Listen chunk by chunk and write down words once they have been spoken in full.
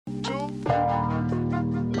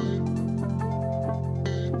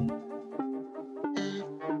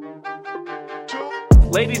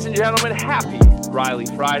Ladies and gentlemen, happy Riley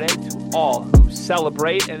Friday to all who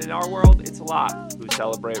celebrate, and in our world, it's a lot who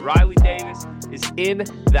celebrate. Riley Davis is in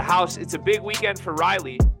the house. It's a big weekend for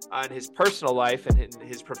Riley in his personal life and in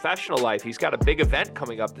his professional life. He's got a big event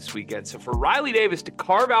coming up this weekend. So for Riley Davis to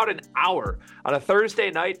carve out an hour on a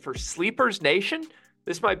Thursday night for Sleepers Nation,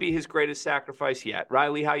 this might be his greatest sacrifice yet.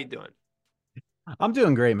 Riley, how you doing? I'm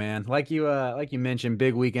doing great, man. Like you mentioned,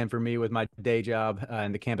 big weekend for me with my day job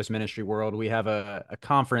in the campus ministry world. We have a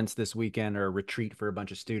conference this weekend, or a retreat for a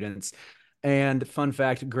bunch of students. And fun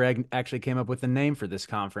fact, Greg actually came up with the name for this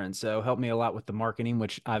conference, so helped me a lot with the marketing,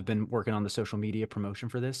 which I've been working on the social media promotion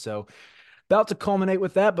for this. So about to culminate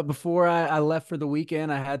with that. But before I left for the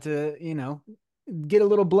weekend, I had to, get a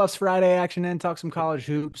little Bluffs Friday action in, talk some college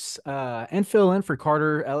hoops, and fill in for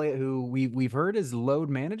Carter Elliott, who we've heard is load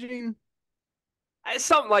managing.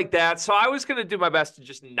 Something like that. So I was going to do my best to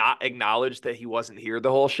just not acknowledge that he wasn't here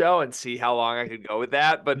the whole show and see how long I could go with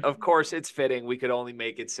that. But of course, it's fitting. We could only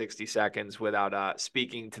make it 60 seconds without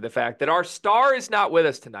speaking to the fact that our star is not with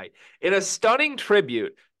us tonight. In a stunning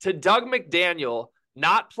tribute to Doug McDaniel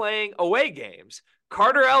not playing away games,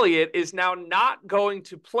 Carter Elliott is now not going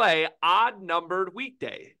to play odd-numbered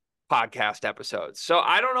weekday podcast episodes. So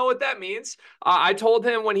I don't know what that means. I told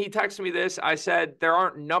him when he texted me this, I said, there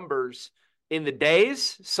aren't numbers in the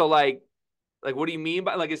days. So like what do you mean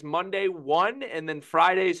by, like, is Monday 1 and then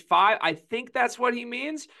Friday's 5? I think that's what he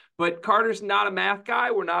means, but Carter's not a math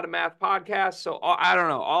guy. We're not a math podcast. So I don't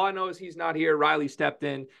know. All I know is he's not here. Riley stepped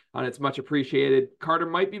in and it's much appreciated. Carter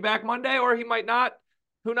might be back Monday or he might not.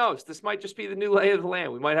 Who knows? This might just be the new lay of the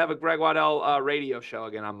land. We might have a Greg Waddell radio show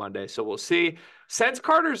again on Monday. So we'll see. Since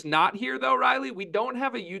Carter's not here though, Riley, we don't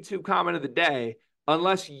have a YouTube comment of the day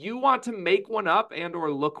unless you want to make one up and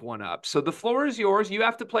or look one up. So the floor is yours. You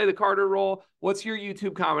have to play the Carter role. What's your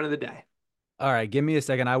YouTube comment of the day? All right, give me a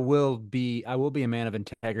second. I will be a man of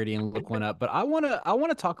integrity and look one up, but I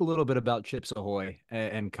wanna talk a little bit about Chips Ahoy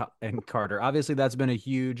and Carter. Obviously, that's been a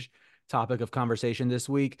huge topic of conversation this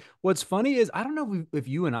week. What's funny is I don't know if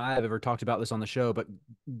you and I have ever talked about this on the show, but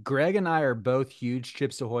Greg and I are both huge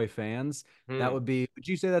Chips Ahoy fans. That Hmm. would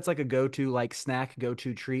you say that's like a go-to like snack,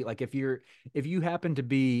 go-to treat? Like if you happen to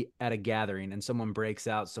be at a gathering and someone breaks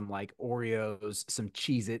out some like Oreos, some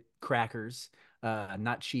Cheez-It crackers,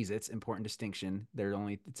 not Cheez-Its, important distinction.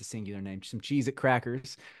 It's a singular name. Some Cheez-It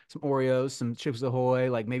crackers, some Oreos, some Chips Ahoy,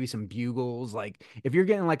 like maybe some Bugles. Like if you're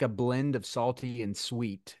getting like a blend of salty and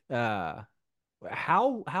sweet, how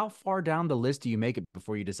far down the list do you make it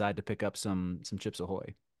before you decide to pick up some Chips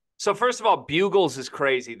Ahoy? So first of all, Bugles is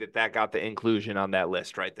crazy that got the inclusion on that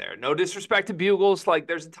list right there. No disrespect to Bugles, like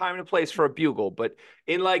there's a time and a place for a Bugle, but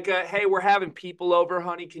in like, hey, we're having people over,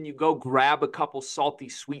 honey, can you go grab a couple salty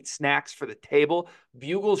sweet snacks for the table?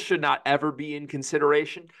 Bugles should not ever be in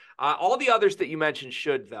consideration. All the others that you mentioned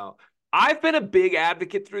should though. I've been a big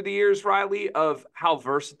advocate through the years, Riley, of how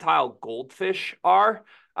versatile goldfish are.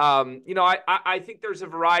 I think there's a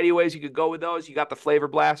variety of ways you could go with those. You got the Flavor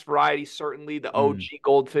Blast variety, certainly. The Mm, OG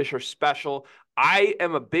goldfish are special. I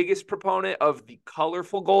am a biggest proponent of the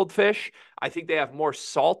colorful goldfish. I think they have more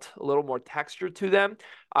salt, a little more texture to them.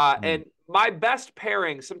 mm. And my best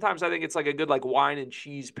pairing, sometimes I think it's like a good like wine and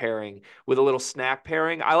cheese pairing with a little snack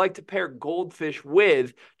pairing. I like to pair goldfish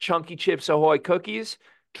with Chunky Chips Ahoy cookies.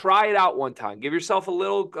 Try it out one time. Give yourself a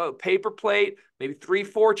little paper plate, maybe 3,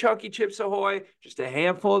 4 Chunky Chips Ahoy, just a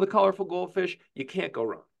handful of the colorful goldfish. You can't go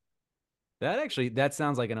wrong. That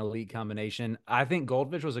sounds like an elite combination. I think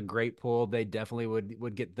Goldfish was a great pull. They definitely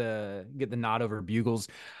would get the nod over Bugles.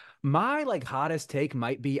 My like hottest take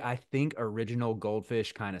might be I think original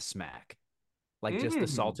Goldfish kind of smack. Like just the Mm.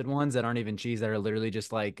 salted ones that aren't even cheese, that are literally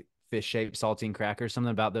just like fish shaped saltine crackers.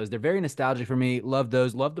 Something about those. They're very nostalgic for me. Love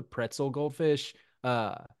those. Love the pretzel goldfish.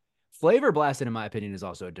 Uh Flavor Blasted, in my opinion, is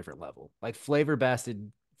also a different level. Like Flavor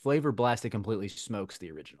Blasted completely smokes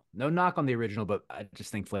the original. No knock on the original, but I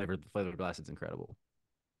just think Flavor Blasted's incredible.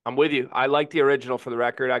 I'm with you. I like the original for the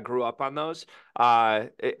record. I grew up on those.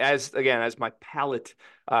 As my palate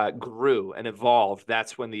grew and evolved,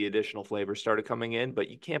 that's when the additional flavors started coming in. But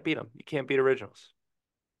you can't beat them. You can't beat originals.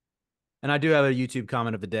 And I do have a YouTube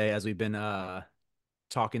comment of the day as we've been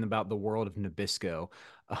talking about the world of Nabisco.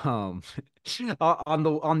 Um,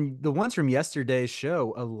 on the ones from yesterday's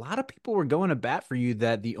show, a lot of people were going to bat for you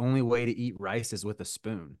that the only way to eat rice is with a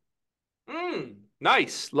spoon.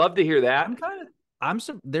 Nice. Love to hear that. I'm kind of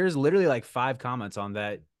there's literally like 5 comments on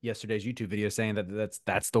that yesterday's YouTube video saying that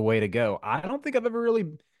that's the way to go. I don't think I've ever really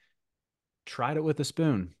tried it with a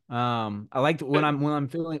spoon. I liked when I'm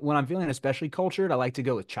feeling especially cultured, I like to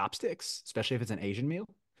go with chopsticks, especially if it's an Asian meal.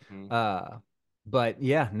 Mhm. Uh, but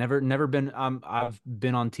yeah, never been. I've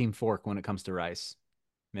been on team fork when it comes to rice.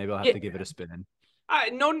 Maybe I'll have Yeah, to give it a spin.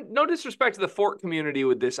 no disrespect to the fork community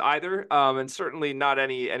with this either, and certainly not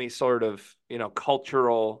any sort of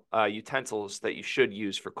cultural utensils that you should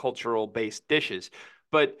use for cultural based dishes.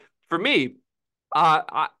 But for me,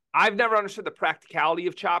 I've never understood the practicality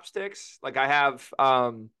of chopsticks. Like I have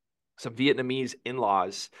some Vietnamese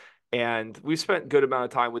in-laws, and we've spent a good amount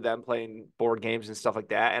of time with them playing board games and stuff like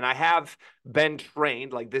that. And I have been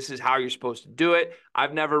trained, like this is how you're supposed to do it.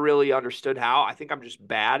 I've never really understood how. I think I'm just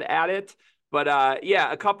bad at it. But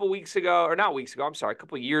yeah, a couple weeks ago, or not weeks ago, I'm sorry, a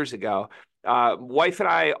couple years ago, wife and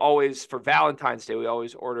I always, for Valentine's Day, we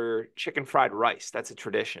always order chicken fried rice. That's a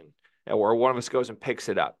tradition, and where one of us goes and picks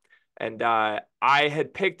it up. And I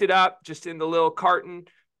had picked it up just in the little carton,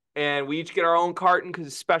 and we each get our own carton because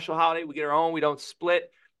it's a special holiday. We get our own, we don't split.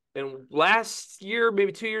 And last year,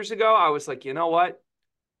 maybe 2 years ago, I was like, you know what?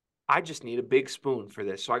 I just need a big spoon for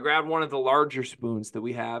this. So I grabbed one of the larger spoons that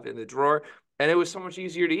we have in the drawer, and it was so much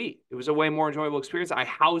easier to eat. It was a way more enjoyable experience. I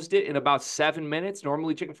housed it in about 7 minutes.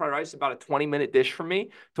 Normally, chicken fried rice is about a 20-minute dish for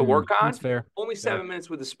me to work That's on. fair. Only Fair. 7 minutes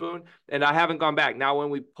with a spoon, and I haven't gone back. Now, when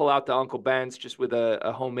we pull out the Uncle Ben's just with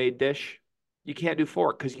a homemade dish, you can't do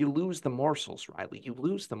fork because you lose the morsels, Riley. You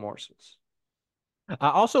lose the morsels.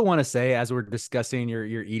 I also want to say, as we're discussing your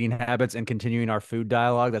eating habits and continuing our food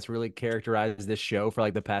dialogue that's really characterized this show for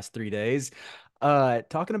like the past 3 days,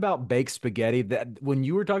 talking about baked spaghetti, that when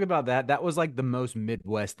you were talking about that, that was like the most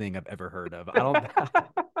Midwest thing I've ever heard of. I don't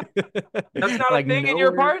That's not a like thing in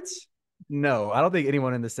your nowhere. parts? No, I don't think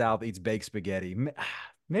anyone in the South eats baked spaghetti.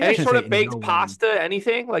 Maybe I Any shouldn't sort say of baked no one. pasta,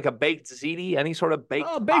 anything like a baked ziti, any sort of baked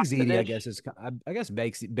Oh, baked pasta ziti, I dish? guess I guess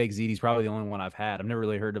baked ziti is probably the only one I've had. I've never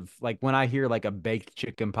really heard of like when I hear like a baked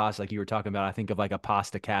chicken pasta, like you were talking about, I think of like a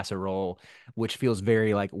pasta casserole, which feels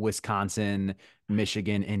very like Wisconsin,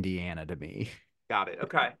 Michigan, Indiana to me. Got it.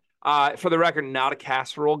 Okay. For the record, not a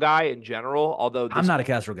casserole guy in general, although I'm this not a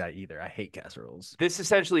casserole guy either. I hate casseroles. this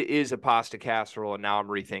essentially is a pasta casserole, and now I'm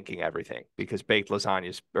rethinking everything because baked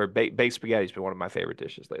lasagnas or baked spaghetti has been one of my favorite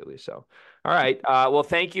dishes lately. So, all right. Well,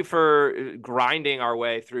 thank you for grinding our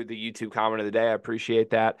way through the YouTube comment of the day. I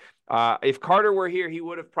appreciate that. If Carter were here, he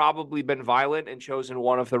would have probably been violent and chosen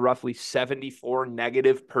one of the roughly 74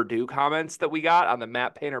 negative Purdue comments that we got on the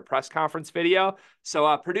Matt Painter press conference video.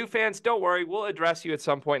 So, Purdue fans, don't worry. We'll address you at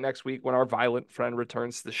some point next week when our violent friend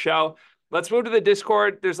returns to the show. Let's move to the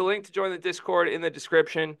Discord. There's a link to join the Discord in the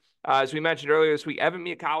description. As we mentioned earlier this week, Evan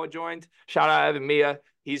Miyakawa joined. Shout out Evan Mia.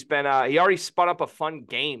 He's been he already spun up a fun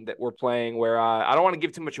game that we're playing where I don't want to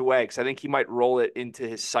give too much away because I think he might roll it into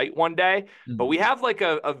his site one day. But we have like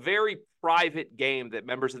a very private game that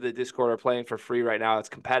members of the Discord are playing for free right now. It's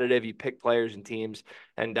competitive. You pick players and teams,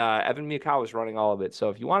 and Evan Miyakawa is running all of it. So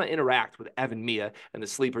if you want to interact with Evan Mia and the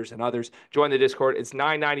Sleepers and others, join the Discord. It's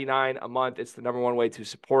 $9.99 a month. It's the number one way to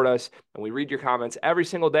support us, and we read your comments every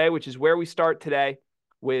single day, which is where we start today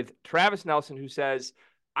with Travis Nelson, who says,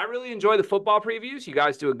 I really enjoy the football previews. You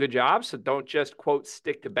guys do a good job, so don't just, quote,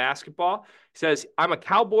 stick to basketball. He says, I'm a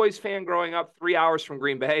Cowboys fan growing up 3 hours from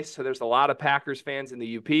Green Bay, so there's a lot of Packers fans in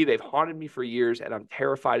the UP. They've haunted me for years, and I'm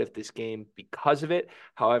terrified of this game because of it.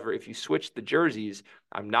 However, if you switch the jerseys,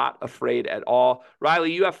 I'm not afraid at all.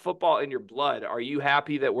 Riley, you have football in your blood. Are you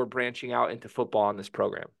happy that we're branching out into football on this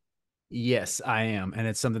program? Yes, I am, and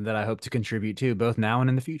it's something that I hope to contribute to both now and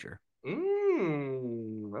in the future.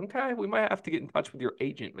 Okay, we might have to get in touch with your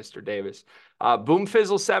agent, Mr. Davis.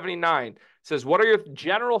 Boomfizzle79 says, what are your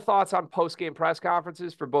general thoughts on post-game press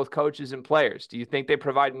conferences for both coaches and players? Do you think they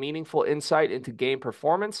provide meaningful insight into game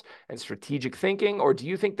performance and strategic thinking, or do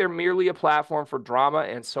you think they're merely a platform for drama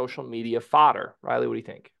and social media fodder? Riley, what do you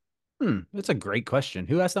think? That's a great question.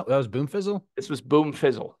 Who asked that? That was Boomfizzle. This was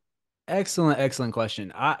Boomfizzle. Excellent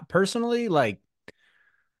question. I personally like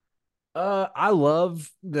I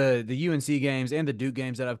love the UNC games and the Duke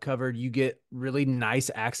games that I've covered. You get really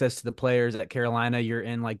nice access to the players at Carolina. You're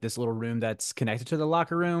in like this little room that's connected to the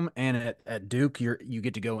locker room, and at Duke, you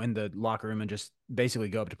get to go in the locker room and just basically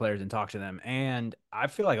go up to players and talk to them. And I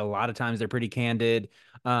feel like a lot of times they're pretty candid.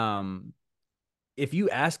 Um, if you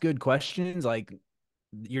ask good questions, like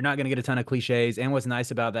you're not going to get a ton of cliches. And what's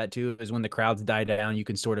nice about that too is when the crowds die down, you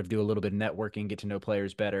can sort of do a little bit of networking, get to know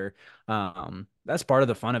players better. That's part of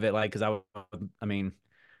the fun of it. Like, I mean,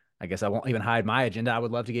 I guess I won't even hide my agenda. I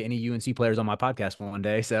would love to get any UNC players on my podcast one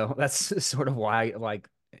day. So that's sort of why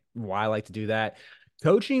I like to do that.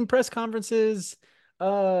 Coaching press conferences.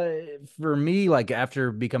 Uh, for me, like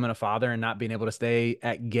after becoming a father and not being able to stay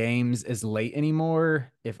at games as late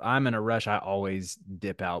anymore, if I'm in a rush, I always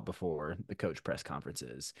dip out before the coach press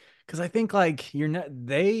conferences. Because I think like you're not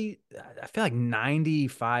I feel like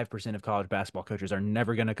 95% of college basketball coaches are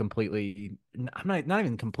never going to completely, I'm not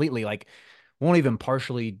even completely like, won't even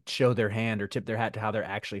partially show their hand or tip their hat to how they're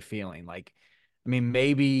actually feeling. Like, I mean,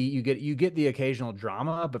 maybe you get the occasional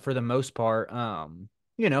drama, but for the most part,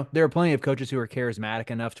 there are plenty of coaches who are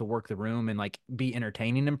charismatic enough to work the room and like be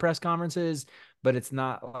entertaining in press conferences, but it's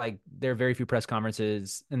not like there are very few press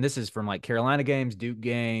conferences. And this is from like Carolina games, Duke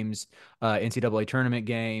games, NCAA tournament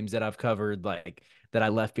games that I've covered, like that I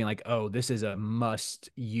left being like, oh, this is a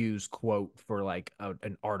must use quote for like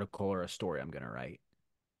an article or a story I'm going to write.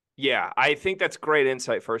 Yeah, I think that's great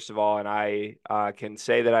insight, first of all. And I can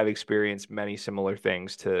say that I've experienced many similar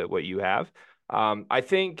things to what you have. I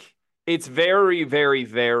think it's very, very,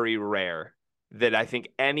 very rare that I think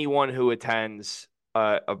anyone who attends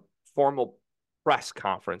a formal press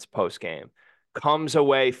conference post game comes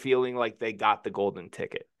away feeling like they got the golden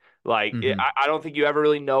ticket. Mm-hmm. I don't think you ever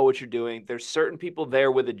really know what you're doing. There's certain people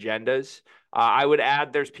there with agendas. I would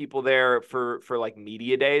add there's people there for like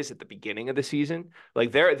media days at the beginning of the season.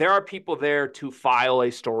 Like there are people there to file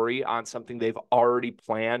a story on something they've already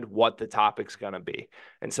planned what the topic's going to be.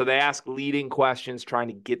 And so they ask leading questions trying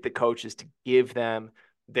to get the coaches to give them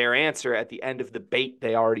their answer at the end of the bait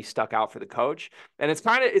they already stuck out for the coach. And it's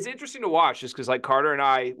interesting to watch just because like Carter and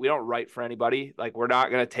I, we don't write for anybody. Like we're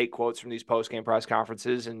not going to take quotes from these post-game press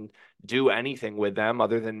conferences and do anything with them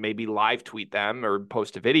other than maybe live tweet them or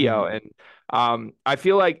post a video. Mm-hmm. And I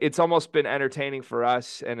feel like it's almost been entertaining for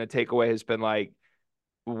us, and a takeaway has been like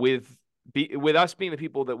with with us being the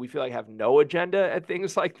people that we feel like have no agenda at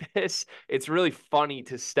things like this. It's really funny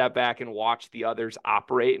to step back and watch the others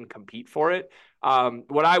operate and compete for it.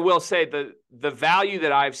 What I will say, the value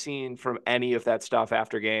that I've seen from any of that stuff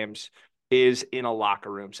after games is in a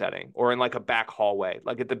locker room setting or in like a back hallway.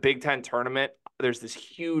 Like at the Big Ten tournament, there's this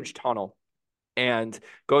huge tunnel and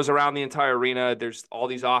goes around the entire arena. There's all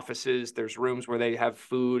these offices. There's rooms where they have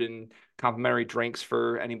food and complimentary drinks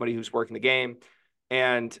for anybody who's working the game.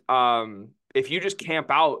 And if you just camp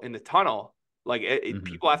out in the tunnel, like Mm-hmm.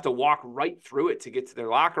 people have to walk right through it to get to their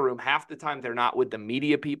locker room. Half the time they're not with the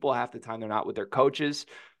media people. Half the time they're not with their coaches.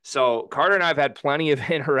 So Carter and I have had plenty of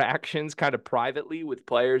interactions kind of privately with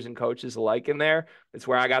players and coaches alike in there. It's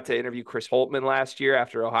where I got to interview Chris Holtmann last year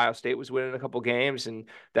after Ohio State was winning a couple games. And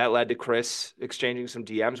that led to Chris exchanging some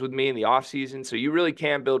DMs with me in the offseason. So you really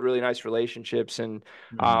can build really nice relationships. And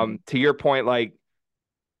Mm-hmm. to your point, like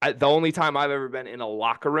the only time I've ever been in a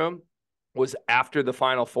locker room was after the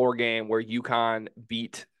Final Four game where UConn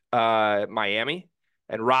beat Miami.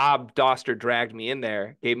 And Rob Doster dragged me in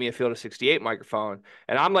there, gave me a Field of 68 microphone.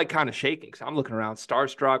 And I'm like kind of shaking because I'm looking around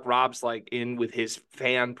starstruck. Rob's like in with his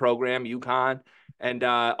fan program, UConn. And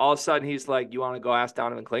all of a sudden he's like, "You want to go ask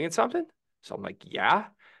Donovan Clingan something?" So I'm like, "Yeah."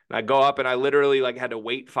 And I go up and I literally like had to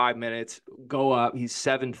wait 5 minutes, go up. He's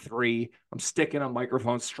 7'3". I'm sticking a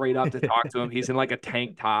microphone straight up to talk to him. He's in like a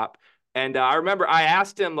tank top. And I remember I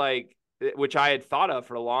asked him like, which I had thought of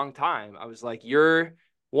for a long time. I was like, "You're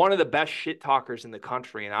one of the best shit talkers in the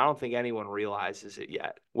country, and I don't think anyone realizes it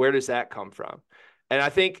yet. Where does that come from?" And I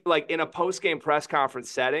think like in a post-game press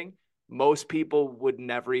conference setting, most people would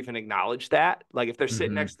never even acknowledge that. Like if they're sitting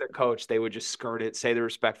Mm-hmm. next to their coach, they would just skirt it, say the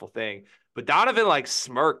respectful thing. But Donovan like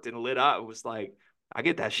smirked and lit up. It was like, "I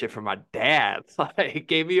get that shit from my dad." Like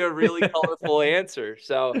gave me a really colorful answer.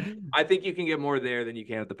 So I think you can get more there than you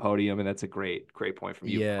can at the podium, and that's a great, great point from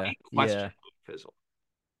you. Yeah, Great question, yeah. Fizzle.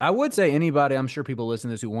 I would say anybody, I'm sure people listening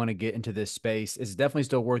to this who want to get into this space, it's definitely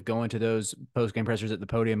still worth going to those post game pressers at the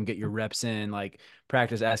podium, get your reps in, like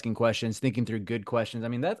practice asking questions, thinking through good questions. I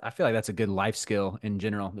mean, I feel like that's a good life skill in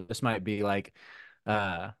general. This might be like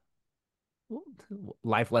uh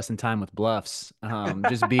life lesson time with bluffs.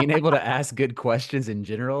 Just being able to ask good questions in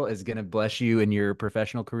general is going to bless you in your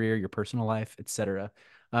professional career, your personal life, etc.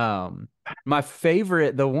 My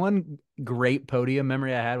favorite, the one great podium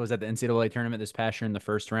memory I had was at the NCAA tournament this past year in the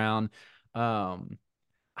first round. Um,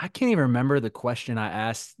 I can't even remember the question I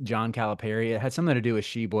asked John Calipari. It had something to do with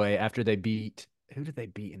Sheboy after they beat, who did they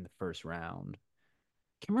beat in the first round?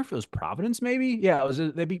 Can't remember if it was Providence, maybe. Yeah, it was.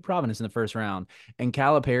 They beat Providence in the first round, and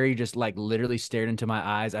Calipari just like literally stared into my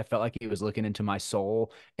eyes. I felt like he was looking into my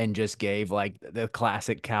soul and just gave like the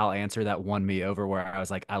classic Cal answer that won me over. Where I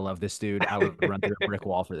was like, "I love this dude. I would run through a brick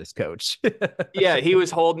wall for this coach." Yeah, he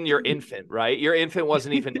was holding your infant, right? Your infant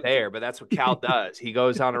wasn't even there, but that's what Cal does. He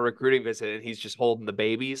goes on a recruiting visit and he's just holding the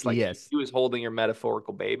babies. Like Yes, he was holding your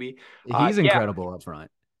metaphorical baby. he's Yeah, incredible up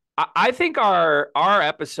front. I think our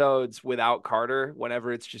episodes without Carter,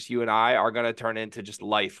 whenever it's just you and I, are going to turn into just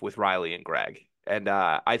life with Riley and Greg. And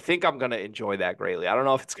I think I'm going to enjoy that greatly. I don't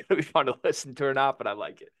know if it's going to be fun to listen to or not, but I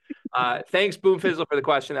like it. Thanks, Boom Fizzle, for the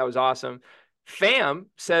question. That was awesome. Fam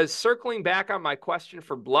says, circling back on my question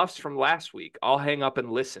for bluffs from last week, I'll hang up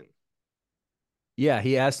and listen. Yeah,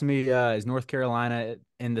 he asked me, is North Carolina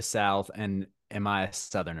in the South and am I a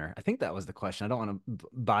Southerner? I think that was the question. I don't want to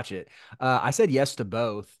botch it. I said yes to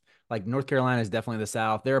both. Like North Carolina is definitely the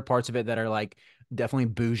South. There are parts of it that are like definitely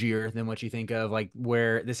bougier than what you think of. Like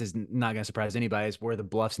where this is not going to surprise anybody is where the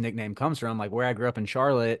Bluffs nickname comes from. Like where I grew up in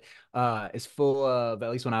Charlotte, is full of,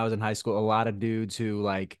 at least when I was in high school, a lot of dudes who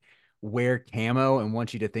like wear camo and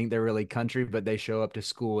want you to think they're really country, but they show up to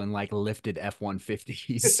school in like lifted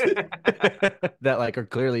F-150s that like are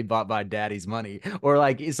clearly bought by daddy's money. Or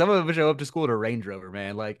like some of them show up to school to Range Rover,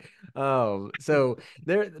 man. Like, oh, so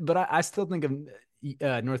there, but I still think of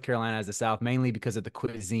North Carolina as the South mainly because of the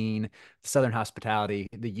cuisine, Southern hospitality,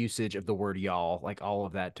 the usage of the word y'all, like all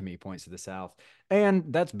of that to me points to the South. And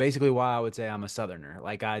that's basically why I would say I'm a Southerner.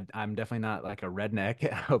 Like I'm definitely not like a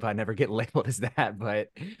redneck. I hope I never get labeled as that,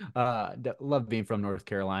 but love being from North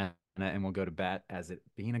Carolina and we'll go to bat as it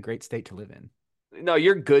being a great state to live in. No,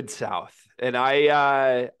 you're good South. And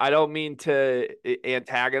I don't mean to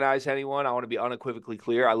antagonize anyone. I want to be unequivocally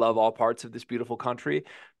clear. I love all parts of this beautiful country.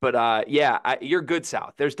 But yeah, you're good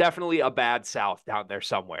South. There's definitely a bad South down there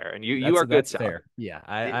somewhere. And you are good That's South. fair. Yeah,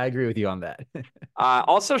 I agree with you on that.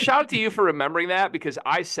 Also, shout out to you for remembering that because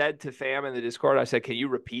I said to Fam in the Discord, I said, can you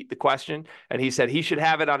repeat the question? And he said he should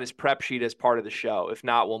have it on his prep sheet as part of the show. If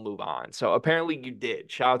not, we'll move on. So apparently you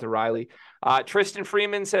did. Shout out to Riley. Tristan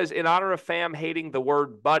Freeman says, in honor of Fam hating the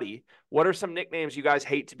word buddy, what are some nicknames you guys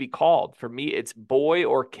hate to be called? For me, it's boy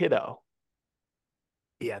or kiddo.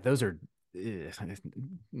 Yeah, those are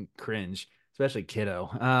cringe, especially kiddo.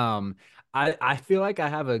 I feel like I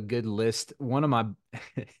have a good list. One of my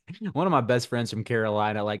one of my best friends from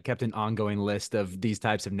Carolina like kept an ongoing list of these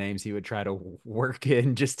types of names he would try to work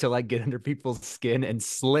in just to like get under people's skin. And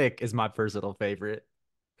Slick is my personal favorite.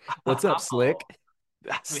 What's up, Oh, Slick?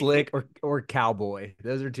 I mean, Slick or Cowboy.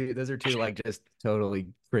 Those are two like just totally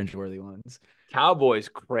cringeworthy ones. Cowboy's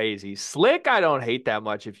crazy. Slick, I don't hate that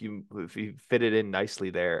much if you fit it in nicely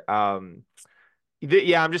there.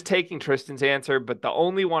 Yeah, I'm just taking Tristan's answer, but the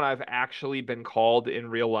only one I've actually been called in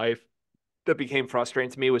real life that became frustrating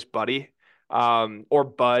to me was Buddy, or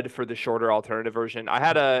Bud for the shorter alternative version. I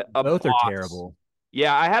had a Both are boss. terrible.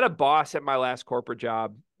 Yeah, I had a boss at my last corporate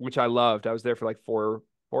job, which I loved. I was there for like four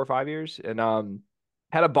or 5 years, and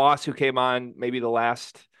had a boss who came on maybe the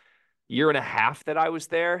last year and a half that I was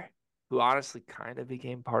there, who honestly kind of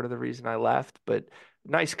became part of the reason I left. But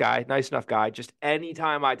nice guy, nice enough guy. Just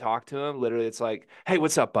anytime I talk to him, literally, it's like, "Hey,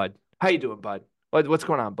 what's up, bud? How you doing, bud? What's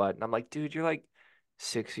going on, bud?" And I'm like, "Dude, you're like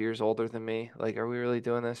 6 years older than me. Like, are we really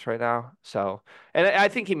doing this right now?" So, and I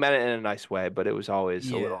think he meant it in a nice way, but it was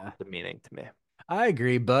always a little Yeah. demeaning to me. I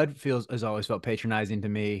agree. Bud feels has always felt patronizing to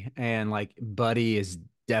me, and like Buddy is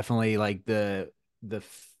definitely like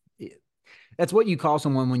that's what you call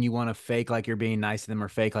someone when you want to fake like you're being nice to them or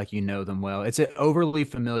fake like you know them well. It's an overly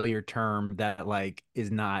familiar term that like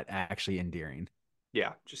is not actually endearing.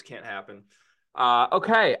 Yeah, just can't happen.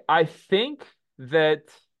 Okay, that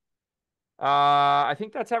I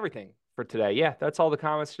think that's everything for today. Yeah, that's all the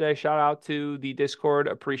comments today. Shout out to the Discord.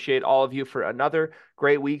 Appreciate all of you for another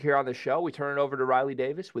great week here on the show. We turn it over to Riley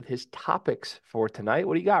Davis with his topics for tonight.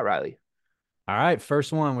 What do you got, Riley? All right,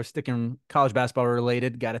 first one. We're sticking college basketball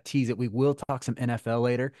related. Got to tease it. We will talk some NFL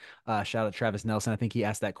later. Shout out Travis Nelson. I think he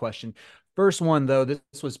asked that question. First one though, this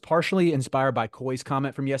was partially inspired by Coy's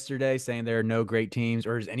comment from yesterday, saying there are no great teams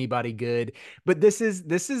or is anybody good. But this is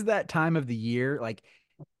that time of the year. Like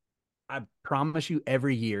I promise you,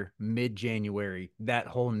 every year, mid January, that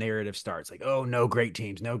whole narrative starts. Like, oh, no great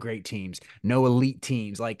teams, no great teams, no elite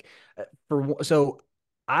teams. Like, so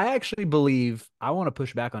I actually believe I want to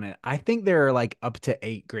push back on it. I think there are like up to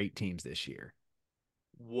 8 great teams this year,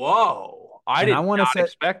 Whoa, I and I did want to not set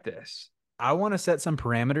expect this. I want to set some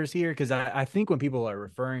parameters here because I think when people are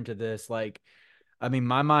referring to this, like I mean,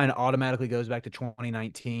 my mind automatically goes back to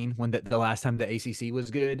 2019 when the last time the ACC was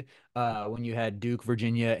good, when you had Duke,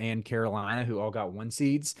 Virginia, and Carolina who all got 1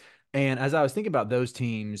 seeds. And as I was thinking about those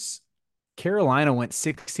teams, Carolina went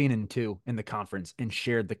 16-2 in the conference and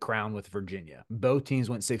shared the crown with Virginia. Both teams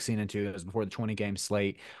went 16-2. It was before the 20-game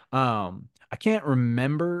slate. I can't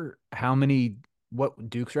remember what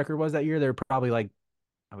Duke's record was that year. They were probably like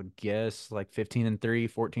I would guess like 15-3,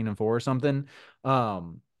 14-4 or something.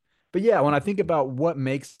 Um, but yeah, when I think about what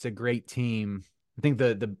makes a great team, I think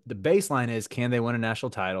the baseline is can they win a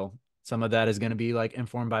national title? Some of that is going to be like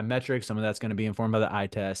informed by metrics. Some of that's going to be informed by the eye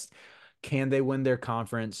test. Can they win their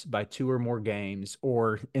conference by 2 or more games,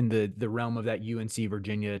 or in the realm of that UNC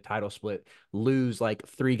Virginia title split, lose like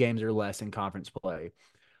 3 games or less in conference play?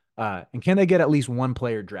 And can they get at least one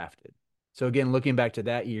player drafted? So again, looking back to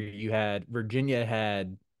that year, you had Virginia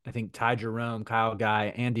had, I think, Ty Jerome, Kyle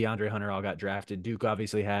Guy, and DeAndre Hunter all got drafted. Duke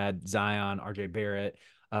obviously had Zion, RJ Barrett.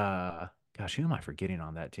 Gosh, who am I forgetting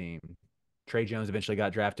on that team? Trey Jones eventually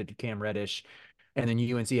got drafted to Cam Reddish. And then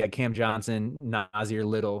UNC had Cam Johnson, Nazir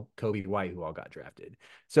Little, Kobe White, who all got drafted.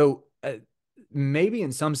 So maybe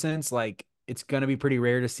in some sense, like it's going to be pretty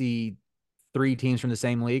rare to see 3 teams from the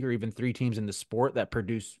same league or even 3 teams in the sport that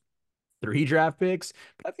produce 3 draft picks.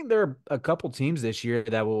 But I think there are a couple teams this year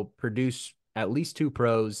that will produce at least 2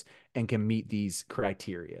 pros and can meet these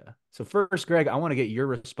criteria. So first, Greg, I want to get your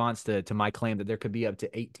response to my claim that there could be up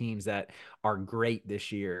to 8 teams that are great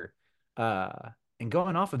this year. And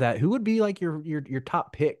going off of that, who would be like your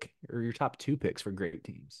top pick or your top 2 picks for great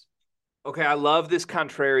teams? Okay, I love this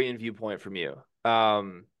contrarian viewpoint from you.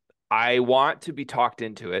 I want to be talked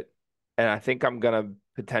into it, and I think I'm gonna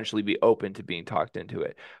potentially be open to being talked into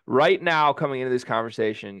it. Right now, coming into this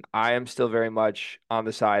conversation, I am still very much on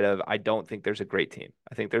the side of I don't think there's a great team.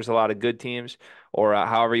 I think there's a lot of good teams, or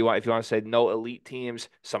however you want. If you want to say no elite teams,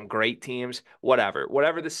 some great teams,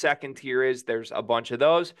 whatever the second tier is, there's a bunch of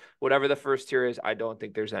those. Whatever the first tier is, I don't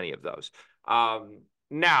think there's any of those.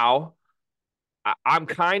 Now. I'm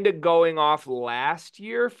kind of going off last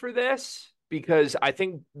year for this because I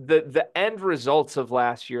think the end results of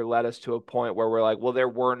last year led us to a point where we're like, well, there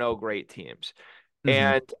were no great teams. Mm-hmm.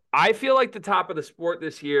 And I feel like the top of the sport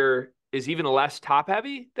this year is even less top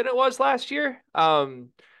heavy than it was last year.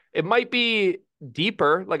 It might be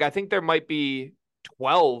deeper. Like I think there might be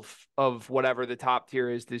 12 of whatever the top tier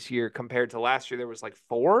is this year compared to last year. There was like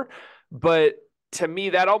 4, but to me,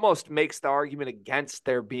 that almost makes the argument against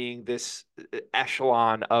there being this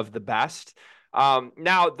echelon of the best.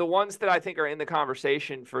 Now, the ones that I think are in the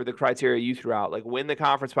conversation for the criteria you threw out, like win the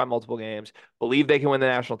conference by multiple games, believe they can win the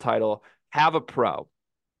national title, have a pro.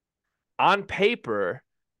 On paper,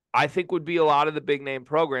 I think would be a lot of the big name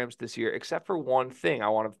programs this year, except for one thing I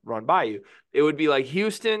want to run by you. It would be like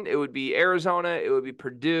Houston, it would be Arizona, it would be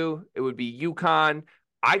Purdue, it would be UConn.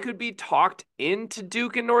 I could be talked into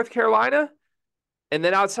Duke and North Carolina. And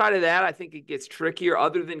then outside of that, I think it gets trickier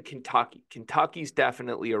other than Kentucky. Kentucky's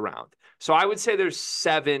definitely around. So I would say there's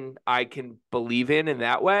 7 I can believe in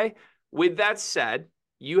that way. With that said,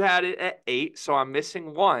 you had it at 8, so I'm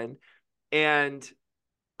missing 1. And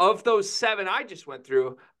of those 7 I just went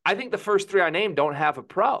through, I think the first 3 I named don't have a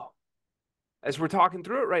pro as we're talking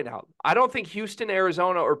through it right now. I don't think Houston,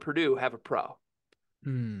 Arizona, or Purdue have a pro.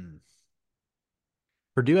 Purdue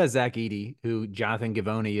has Zach Edey, who Jonathan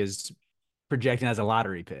Givony is projecting as a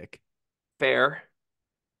lottery pick. Fair.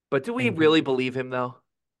 But do we And really believe him, though?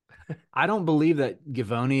 I don't believe that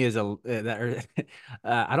Givony is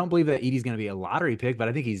I don't believe that Edey's going to be a lottery pick, but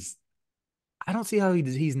I think I don't see how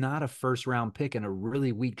he's not a first round pick in a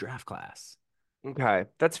really weak draft class. Okay,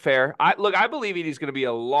 that's fair. I believe he's going to be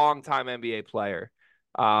a long time NBA player.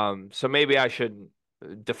 So maybe I shouldn't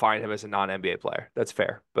define him as a non-NBA player. That's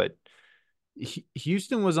fair. But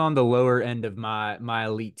Houston was on the lower end of my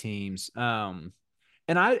elite teams. And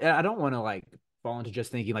I don't want to like fall into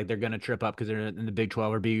just thinking like they're going to trip up because they're in the Big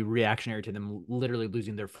 12 or be reactionary to them literally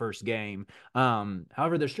losing their first game.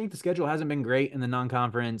 However, their strength of schedule hasn't been great in the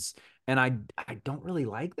non-conference, and I don't really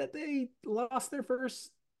like that they lost their first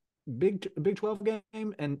Big 12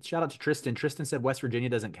 game. And shout out to Tristan. Tristan said West Virginia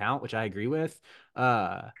doesn't count, which I agree with.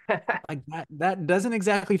 Like that doesn't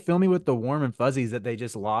exactly fill me with the warm and fuzzies that they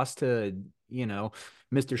just lost to, Mr.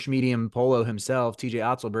 Schmedium Polo himself, TJ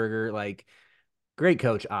Otzelberger. Like, great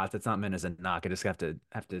coach Otz. That's not meant as a knock. I just have to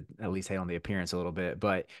at least hate on the appearance a little bit.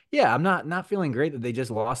 But yeah, I'm not feeling great that they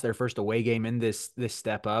just lost their first away game in this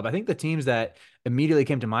step up. I think the teams that immediately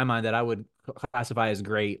came to my mind that I would classify as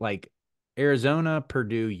great, like Arizona,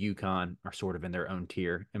 Purdue, UConn, are sort of in their own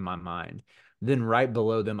tier in my mind. Then right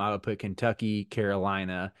below them, I would put Kentucky,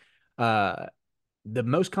 Carolina. Uh, the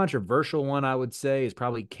most controversial one I would say is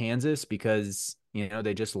probably Kansas because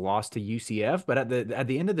they just lost to UCF, but at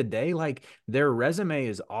the end of the day, like their resume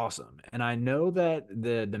is awesome, and I know that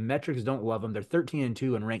the metrics don't love them. They're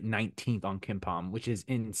 13-2 and ranked 19th on KenPom, which is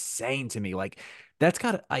insane to me. Like that's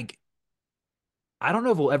got like I don't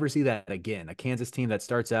know if we'll ever see that again. A Kansas team that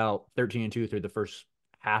starts out 13-2 through the first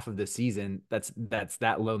half of the season, that's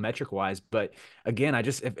that low metric wise. But again,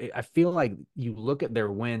 I feel like you look at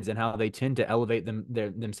their wins and how they tend to elevate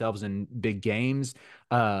themselves in big games,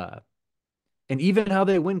 and even how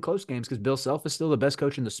they win close games because Bill Self is still the best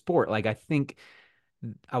coach in the sport. Like I think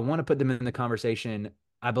I want to put them in the conversation.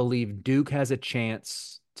 I believe Duke has a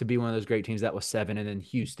chance to be one of those great teams. That was 7, and then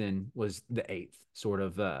Houston was the 8th, sort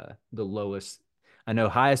of the lowest. I know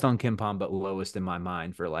highest on KenPom, but lowest in my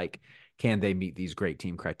mind for like, can they meet these great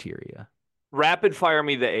team criteria? Rapid fire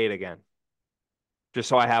me the 8 again, just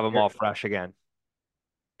so I have them all fresh again.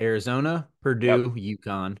 Arizona, Yep. Purdue,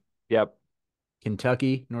 UConn, Yep.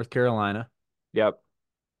 Kentucky, North Carolina, Yep.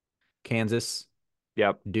 Kansas,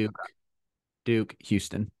 Yep. Duke,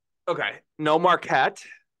 Houston. Okay. No Marquette.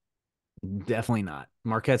 Definitely not.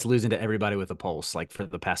 Marquette's losing to everybody with a pulse, like for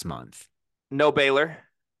the past month. No Baylor.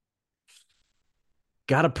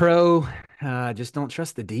 Got a pro. Just don't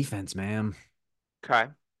trust the defense, man. Okay.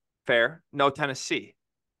 Fair. No Tennessee.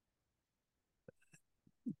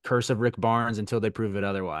 Curse of Rick Barnes until they prove it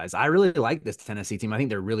otherwise. I really like this Tennessee team. I think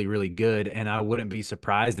they're really, really good, and I wouldn't be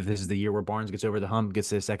surprised if this is the year where Barnes gets over the hump, gets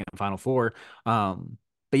to the second Final Four.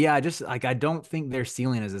 But yeah, I just like I don't think their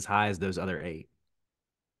ceiling is as high as those other 8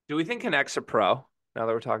 Do we think Connect's a pro now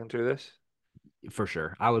that we're talking through this? for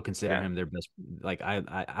sure. I would consider Yeah. him their best. Like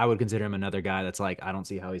I would consider him another guy that's like I don't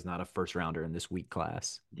see how he's not a first rounder in this weak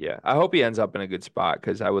class. Yeah. I hope he ends up in a good spot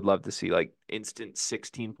because I would love to see like instant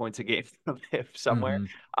 16 points a game from him somewhere.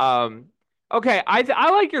 Mm-hmm. Um, okay. I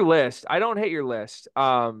like your list. I don't hate your list.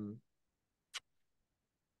 On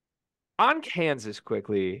Kansas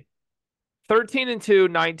quickly. 13-2,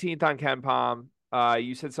 19th on KenPom.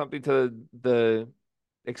 You said something to the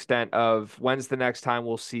extent of when's the next time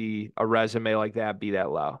we'll see a resume like that be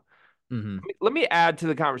that low. Mm-hmm. Let me add to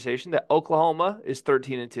the conversation that Oklahoma is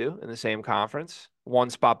 13-2 in the same conference, one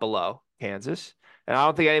spot below Kansas. And I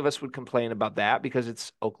don't think any of us would complain about that because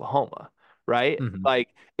it's Oklahoma, right? Mm-hmm. Like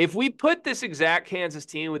if we put this exact Kansas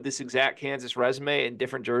team with this exact Kansas resume in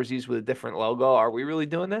different jerseys with a different logo, are we really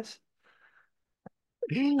doing this?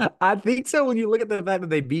 I think so. When you look at the fact that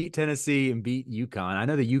they beat Tennessee and beat UConn, I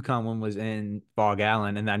know the UConn one was in Fog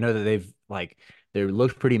Allen, and I know that they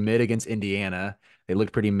looked pretty mid against Indiana, they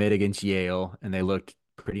looked pretty mid against Yale, and they looked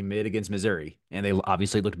pretty mid against Missouri, and they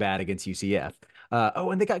obviously looked bad against UCF.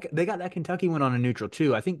 And they got that Kentucky one on a neutral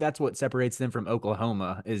too. I think that's what separates them from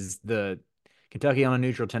Oklahoma is the Kentucky on a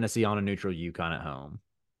neutral, Tennessee on a neutral, UConn at home.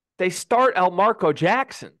 They start El Marco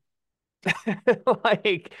Jackson.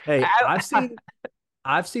 Like, Hey, I've I, seen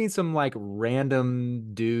I've seen some like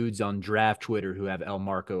random dudes on draft Twitter who have El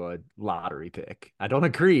Marco a lottery pick. I don't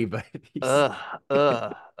agree, but he's uh,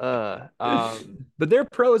 uh. but their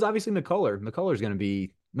pro is obviously McCullough.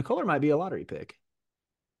 McCullough might be a lottery pick.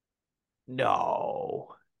 No,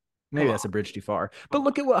 come Maybe on. that's a bridge too far. But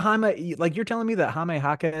look at what Jaime like you're telling me that Jaime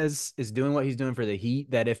Jaquez is doing what he's doing for the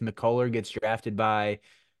Heat, that if McCullough gets drafted by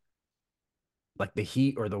like the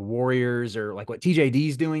Heat or the Warriors or like what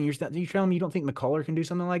TJD's doing, you're telling me you don't think McCullough can do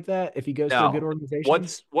something like that if he goes to a good No. organization?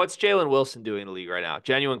 What's Jalen Wilson doing in the league right now?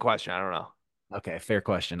 Genuine question. I don't know. Okay, fair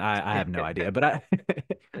question. I have no idea, but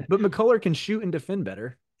but McCullough can shoot and defend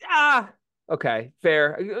better. Ah, okay,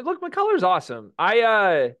 fair. Look, McCullough's awesome.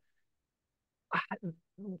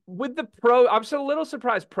 With the pro, I'm so a little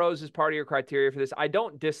surprised pros is part of your criteria for this. I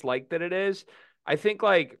don't dislike that it is. I think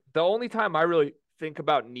like the only time I really think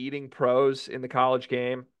about needing pros in the college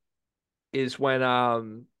game is when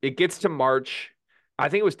it gets to March. I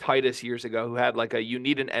think it was Titus years ago who had like a you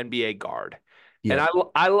need an NBA guard. And Yep.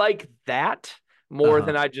 I like that more Uh-huh.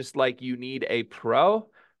 than I just like you need a pro.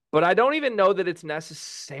 But I don't even know that it's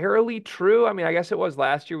necessarily true. I mean, I guess it was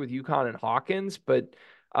last year with UConn and Hawkins, but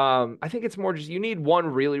I think it's more just you need one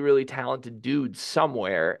really, really talented dude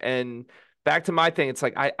somewhere. And back to my thing, it's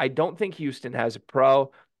like I don't think Houston has a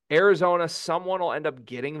pro. Arizona, someone will end up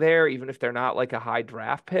getting there, even if they're not like a high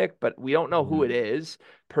draft pick, but we don't know who it Mhm. is.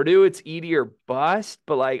 Purdue, it's Edie or bust,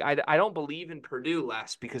 but like I don't believe in Purdue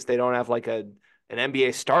less because they don't have like an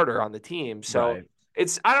NBA starter on the team. So Right.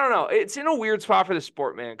 it's I don't know. It's in a weird spot for the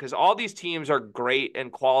sport, man, because all these teams are great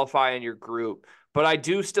and qualify in your group, but I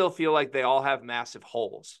do still feel like they all have massive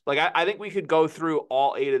holes. Like I think we could go through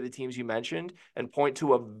all 8 of the teams you mentioned and point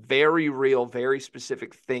to a very real, very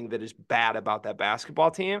specific thing that is bad about that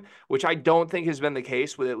basketball team, which I don't think has been the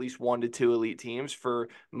case with at least 1 to 2 elite teams for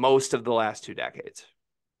most of the last 2 decades.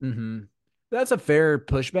 Hmm. That's a fair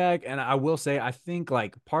pushback. And I will say, I think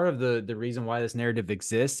like part of the reason why this narrative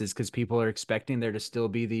exists is because people are expecting there to still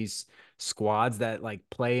be these squads that like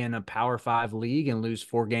play in a Power Five league and lose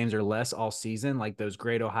 4 games or less all season, like those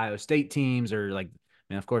great Ohio State teams, or like,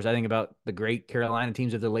 I mean, of course, I think about the great Carolina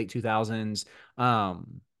teams of the late 2000s.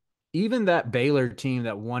 Um, Even that Baylor team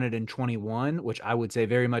that won it in 21, which I would say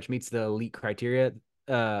very much meets the elite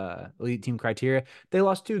team criteria. They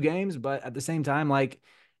lost 2 games, but at the same time, like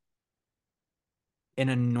in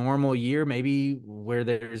a normal year, maybe where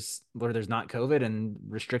there's not COVID and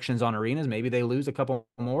restrictions on arenas, maybe they lose a couple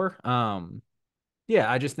more. Yeah,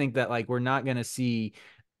 I just think that like we're not going to see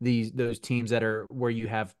those teams that are where you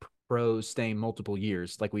have pros staying multiple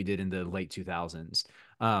years like we did in the late 2000s.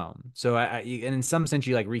 So and in some sense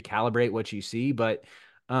you like recalibrate what you see, but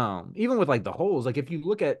even with like the holes, like if you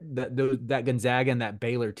look at that Gonzaga and that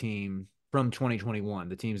Baylor team from 2021,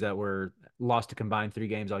 the teams that were lost to combined 3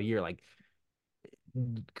 games all year, like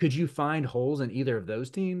could you find holes in either of those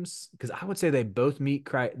teams? Because I would say they both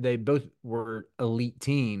were elite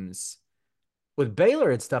teams. With Baylor,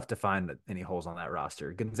 it's tough to find any holes on that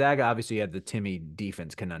roster. Gonzaga obviously had the Timmy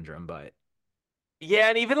defense conundrum, but Yeah,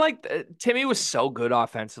 and even like Timmy was so good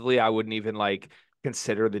offensively, I wouldn't even like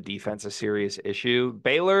consider the defense a serious issue.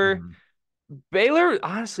 mhm. Baylor,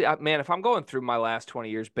 honestly, man, if I'm going through my last 20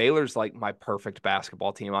 years, Baylor's like my perfect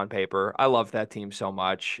basketball team on paper. I love that team so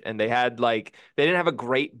much. And they had like, they didn't have a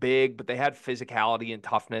great big, but they had physicality and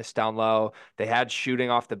toughness down low. They had shooting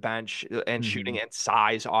off the bench and shooting Mhm. and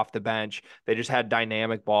size off the bench. They just had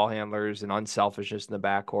dynamic ball handlers and unselfishness in the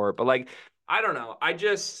backcourt. But like, I don't know.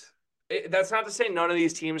 That's not to say none of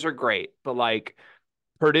these teams are great, but like,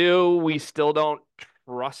 Purdue, we still don't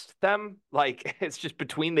trust them. Like it's just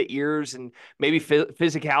between the ears and maybe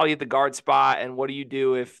physicality at the guard spot. And what do you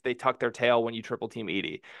do if they tuck their tail when you triple team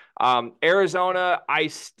Edie? Arizona,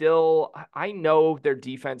 I know their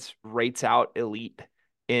defense rates out elite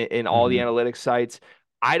in all the Mhm. analytics sites.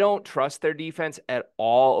 I don't trust their defense at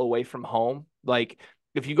all away from home. Like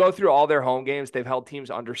if you go through all their home games, they've held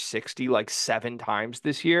teams under 60 like 7 times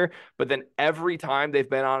this year. But then every time they've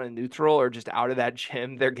been on a neutral or just out of that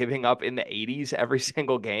gym, they're giving up in the 80s every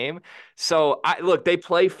single game. So I look, they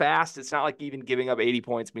play fast. It's not like even giving up 80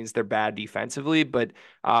 points means they're bad defensively, but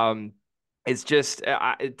it's just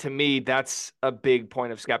to me that's a big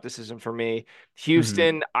point of skepticism for me. Mhm.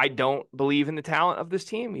 Houston, I don't believe in the talent of this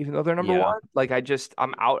team, even though they're number Yeah. one. Like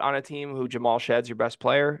I'm out on a team who Jamal Shed's your best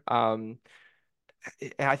player.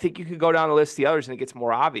 I think you could go down the list of the others and it gets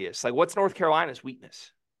more obvious. Like, what's North Carolina's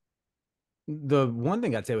weakness? The one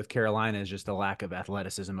thing I'd say with Carolina is just the lack of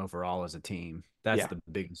athleticism overall as a team. That's Yeah. the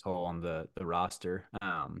biggest hole on the roster.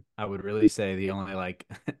 I would really say the only like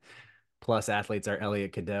plus athletes are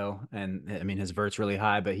Elliot Cadeau, and I mean his vert's really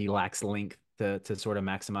high, but he lacks length to sort of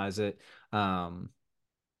maximize it.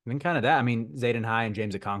 And then kind of that. I mean, Zayden High and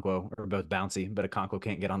James Okonkwo are both bouncy, but Okonkwo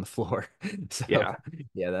can't get on the floor. So Yeah.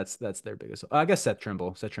 yeah, that's their biggest. I guess Seth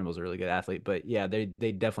Trimble. Seth Trimble's a really good athlete, but yeah, they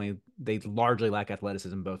largely lack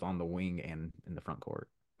athleticism both on the wing and in the front court.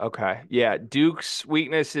 Okay. Yeah. Duke's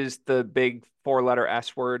weakness is the big 4 letter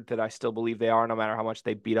S word that I still believe they are, no matter how much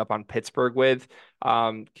they beat up on Pittsburgh with.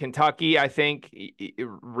 Kentucky, I think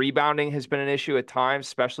rebounding has been an issue at times,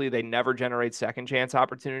 especially they never generate second chance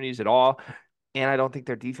opportunities at all. And I don't think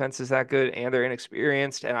their defense is that good and they're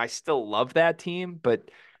inexperienced. And I still love that team, but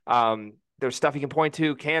there's stuff you can point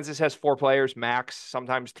to. Kansas has 4 players max,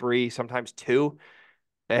 sometimes 3, sometimes 2.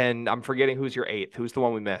 And I'm forgetting who's your eighth. Who's the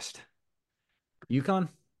one we missed? UConn,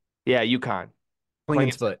 Yeah, UConn.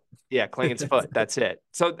 Klingen's Klingen's, foot. yeah, Klingen's foot. That's it.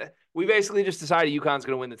 So we basically just decided UConn's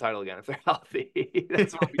going to win the title again if they're healthy.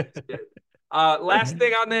 That's what we just did. Last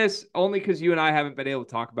thing on this, only because you and I haven't been able to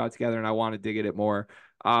talk about it together, and I want to dig at it more.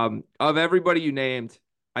 Of everybody you named,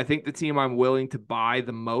 I think the team I'm willing to buy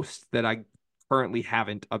the most that I currently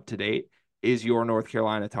haven't up to date is your North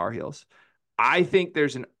Carolina Tar Heels. I think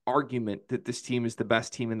there's an argument that this team is the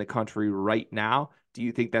best team in the country right now. Do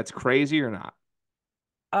you think that's crazy or not?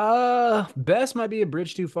 Best might be a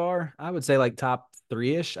bridge too far. I would say like top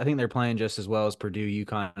three-ish. I think they're playing just as well as Purdue,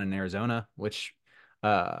 UConn, and Arizona, which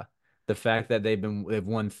uh the fact that they've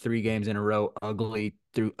won 3 games in a row, ugly,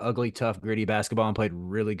 tough, gritty basketball and played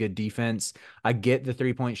really good defense. I get the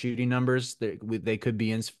 3-point shooting numbers. They could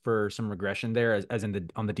be in for some regression there as in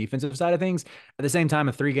on the defensive side of things. At the same time,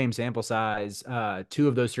 a 3-game sample size, 2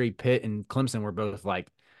 of those 3, Pitt and Clemson, were both like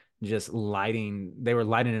they were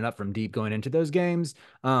lighting it up from deep going into those games.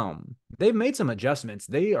 They've made some adjustments.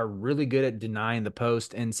 They are really good at denying the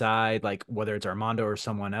post inside, like whether it's Armando or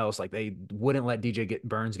someone else. Like they wouldn't let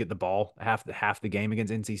Burns get the ball half the game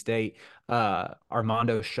against NC State.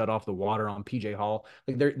 Armando shut off the water on PJ Hall.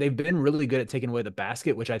 Like they've been really good at taking away the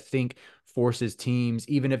basket, which I think forces teams,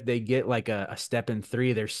 even if they get like a step in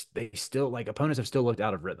three, they still like opponents have still looked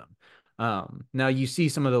out of rhythm. Now you see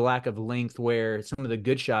some of the lack of length where some of the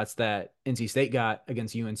good shots that NC State got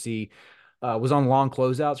against UNC was on long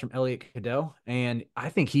closeouts from Elliot Cadeau, and I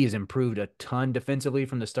think he has improved a ton defensively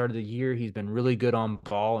from the start of the year. He's been really good on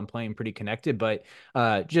ball and playing pretty connected, but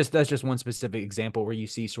just that's just one specific example where you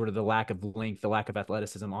see sort of the lack of length, the lack of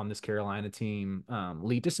athleticism on this Carolina team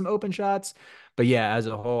lead to some open shots. But yeah, as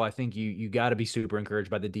a whole, I think you got to be super encouraged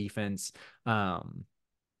by the defense. Um,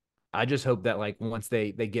 I just hope that like once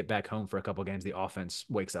they get back home for a couple games, the offense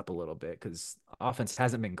wakes up a little bit because offense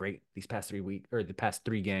hasn't been great these past 3 weeks or the past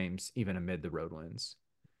 3 games, even amid the road wins.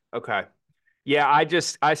 Okay. Yeah,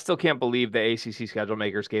 I still can't believe the ACC schedule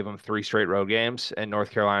makers gave them 3 straight road games, and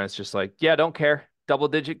North Carolina's just like, yeah, don't care.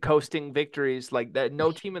 Double-digit coasting victories like that.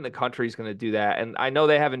 No team in the country is going to do that. And I know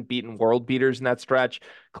they haven't beaten world beaters in that stretch.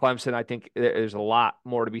 Clemson, I think there's a lot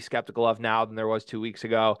more to be skeptical of now than there was 2 weeks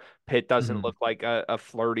ago. Pitt doesn't Mhm. look like a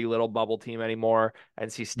flirty little bubble team anymore.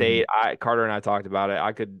 NC Mhm. State, Carter and I talked about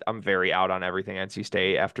it. I'm very out on everything NC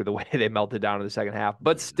State after the way they melted down in the second half.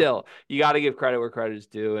 But Yeah. still, you got to give credit where credit is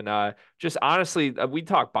due. And just honestly, we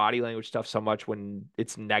talk body language stuff so much when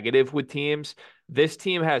it's negative with teams. This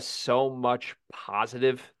team has so much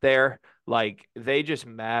positive there. Like they just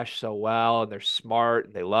mesh so well and they're smart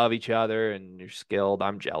and they love each other and they're skilled.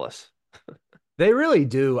 I'm jealous. They really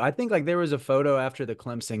do. I think like there was a photo after the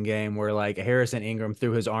Clemson game where like Harrison Ingram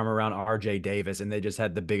threw his arm around RJ Davis and they just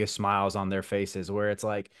had the biggest smiles on their faces where it's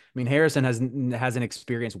like, I mean, Harrison hasn't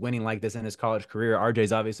experienced winning like this in his college career.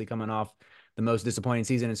 RJ's obviously coming off the most disappointing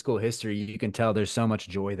season in school history. You can tell there's so much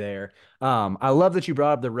joy there. I love that you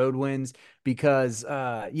brought up the road wins because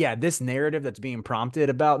yeah, this narrative that's being prompted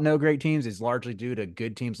about no great teams is largely due to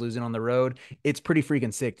good teams losing on the road. It's pretty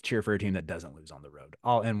freaking sick to cheer for a team that doesn't lose on the road.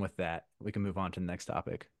 I'll end with that. We can move on to the next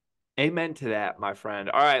topic. Amen to that, my friend.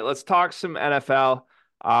 All right, let's talk some NFL.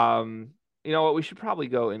 Um, you know what? We should probably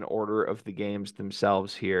go in order of the games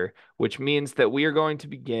themselves here, which means that we are going to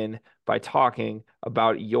begin by talking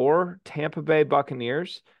about your Tampa Bay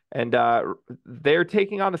Buccaneers, and they're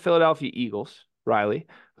taking on the Philadelphia Eagles, Riley,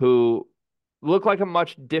 who look like a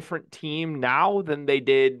much different team now than they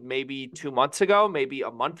did maybe 2 months ago, maybe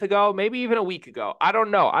a month ago, maybe even a week ago. I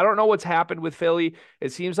don't know. I don't know what's happened with Philly.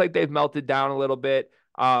 It seems like they've melted down a little bit.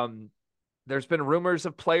 There's been rumors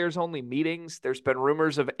of players only meetings. There's been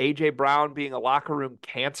rumors of AJ Brown being a locker room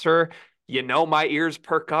cancer. You know, my ears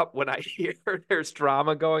perk up when I hear there's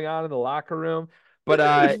drama going on in the locker room.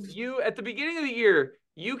 But you at the beginning of the year,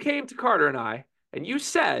 you came to Carter and I, and you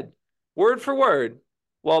said word for word,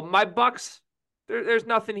 well, my Bucks, there's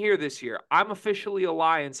nothing here this year. I'm officially a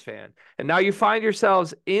Lions fan. And now you find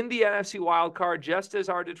yourselves in the NFC wild card, just as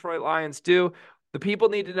our Detroit Lions do. The people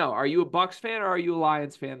need to know, are you a Bucks fan or are you a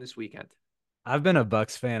Lions fan this weekend? I've been a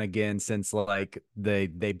Bucks fan again since like they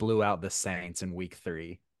blew out the Saints in week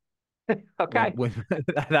 3. Okay. When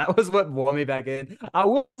that was what won me back in. I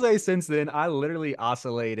will say since then, I literally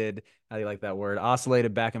oscillated. How do you like that word?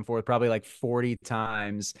 Oscillated back and forth probably like 40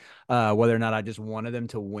 times, whether or not I just wanted them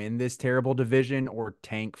to win this terrible division or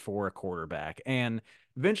tank for a quarterback. And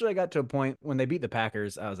eventually I got to a point when they beat the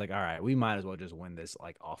Packers, I was like, all right, we might as well just win this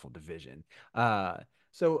like awful division.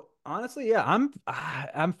 So honestly, yeah,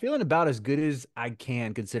 I'm feeling about as good as I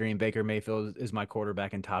can considering Baker Mayfield is my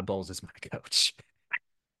quarterback and Todd Bowles is my coach.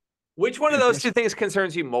 Which one of those two things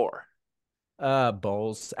concerns you more?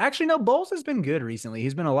 Bowles. Actually, no, Bowles has been good recently.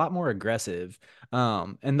 He's been a lot more aggressive.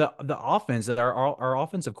 And the offense that our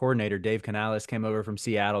offensive coordinator, Dave Canales, came over from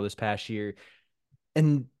Seattle this past year,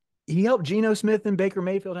 and he helped Geno Smith and Baker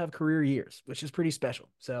Mayfield have career years, which is pretty special.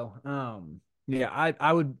 So, yeah,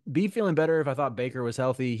 I would be feeling better if I thought Baker was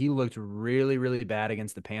healthy. He looked really, really bad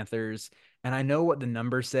against the Panthers. And I know what the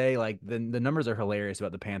numbers say. Like the numbers are hilarious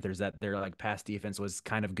about the Panthers that their like pass defense was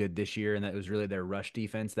kind of good this year, and that it was really their rush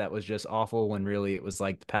defense that was just awful when really it was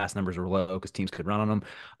like the pass numbers were low because teams could run on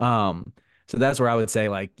them. So that's where I would say,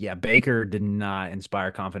 like, yeah, Baker did not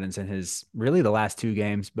inspire confidence in his really the last 2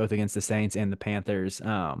 games, both against the Saints and the Panthers.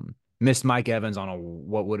 Missed Mike Evans on a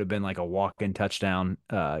what would have been like a walk-in touchdown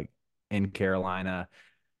in Carolina.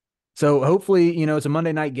 So hopefully, it's a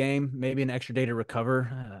Monday night game, maybe an extra day to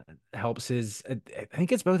recover helps his. I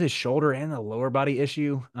think it's both his shoulder and the lower body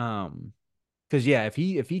issue. Because yeah, if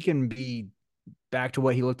he can be back to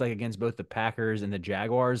what he looked like against both the Packers and the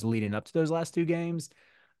Jaguars leading up to those last 2 games,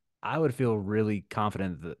 I would feel really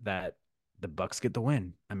confident that the Bucks get the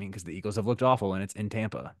win. I mean, because the Eagles have looked awful and it's in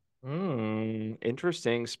Tampa.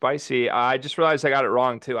 Interesting, spicy. I just realized I got it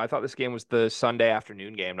wrong too. I thought this game was the Sunday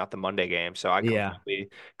afternoon game, not the Monday game. So I Yeah.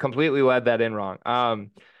 completely led that in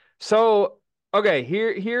wrong. So okay,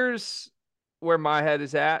 here's where my head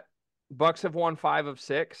is at. Bucks have won 5 of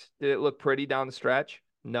 6. Did it look pretty down the stretch?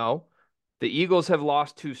 No. The Eagles have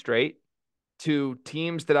lost 2 straight. to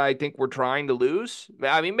teams that I think we're trying to lose.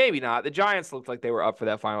 I mean, maybe not. The Giants looked like they were up for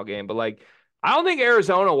that final game, but like, I don't think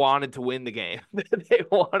Arizona wanted to win the game that they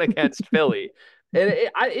won against Philly. And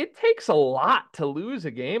it takes a lot to lose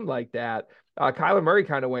a game like that. Kyler Murray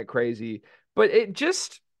kind of went crazy, but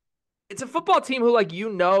it's a football team who, like,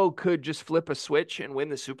 could just flip a switch and win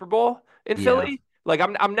the Super Bowl in Yeah. Philly. Like,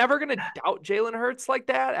 I'm never gonna doubt Jalen Hurts like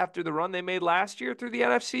that after the run they made last year through the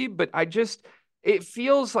NFC, but it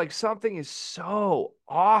feels like something is so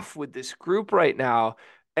off with this group right now.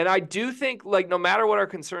 And I do think, like, no matter what our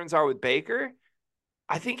concerns are with Baker,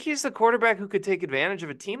 I think he's the quarterback who could take advantage of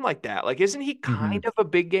a team like that. Like, isn't he Mhm. kind of a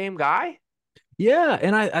big game guy? Yeah,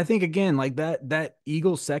 and I think again, like that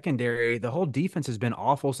Eagles secondary, the whole defense has been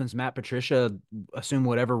awful since Matt Patricia assumed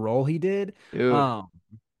whatever role he did. Dude. Um,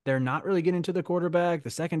 they're not really getting to the quarterback. The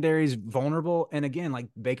secondary's vulnerable, and again, like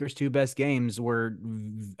Baker's two best games were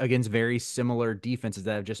against very similar defenses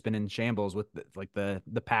that have just been in shambles with like the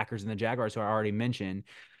Packers and the Jaguars, who I already mentioned.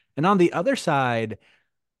 And on the other side,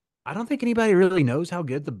 I don't think anybody really knows how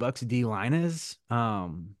good the Bucks D line is.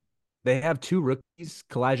 They have two rookies,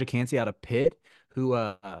 Kalijah Cansey out of Pitt, who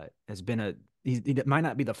has been he might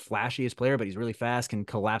not be the flashiest player, but he's really fast, can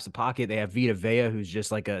collapse the pocket. They have Vita Vea, who's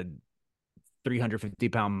just like a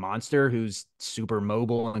 350-pound monster who's super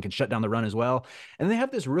mobile and can shut down the run as well. And they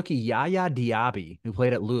have this rookie Yaya Diaby who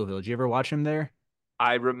played at Louisville. Did you ever watch him there?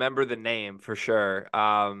 I remember the name for sure.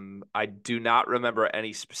 I do not remember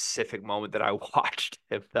any specific moment that I watched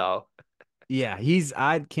him though. Yeah,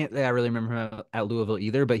 I can't say I really remember him at Louisville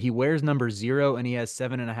either, but he wears number 0 and he has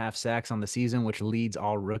 7.5 sacks on the season, which leads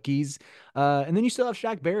all rookies. And then you still have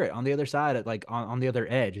Shaq Barrett on the other side, at like on the other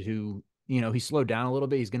edge, who, he slowed down a little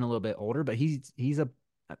bit. He's getting a little bit older, but he's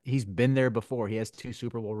been there before. He has 2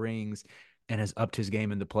 Super Bowl rings and has upped his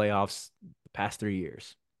game in the playoffs the past 3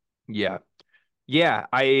 years. Yeah. Yeah,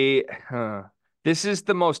 this is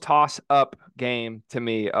the most toss up game to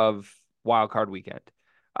me of wild card weekend.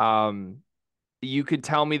 Um, you could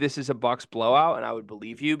tell me this is a Bucks blowout, and I would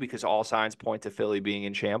believe you because all signs point to Philly being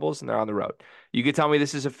in shambles and they're on the road. You could tell me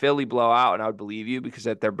this is a Philly blowout, and I would believe you because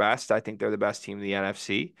at their best, I think they're the best team in the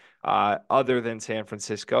NFC, other than San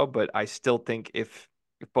Francisco. But I still think if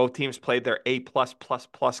both teams played their A plus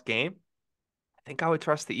game, I think I would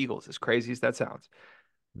trust the Eagles, as crazy as that sounds.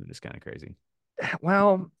 It's kind of crazy.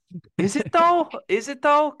 Well, is it though? Is it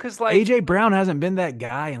though? Because like AJ Brown hasn't been that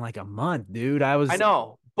guy in like a month, dude. I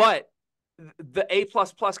know, but the A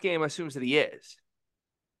plus game assumes that he is.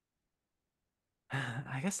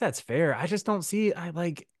 I guess that's fair. I just don't see. I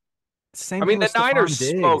like I same mean, thing the with Niners Stephon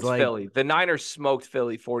Diggs. smoked Like, Philly. The Niners smoked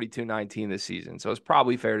Philly 42-19 this season. So it's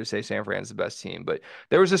probably fair to say San Fran's the best team. But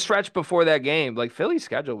there was a stretch before that game. Like Philly's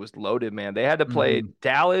schedule was loaded, man. They had to play mhm.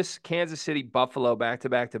 Dallas, Kansas City, Buffalo back to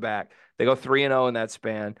back to back. They go 3-0 in that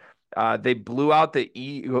span. They blew out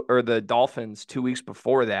the Dolphins 2 weeks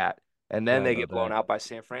before that. And then Forgot they about get blown that. out by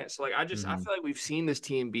San Fran. So like I Hmm. feel like we've seen this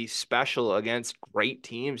team be special against great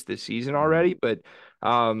teams this season Hmm. already. But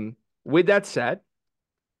with that said,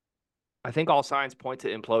 I think all signs point to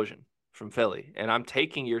implosion from Philly, and I'm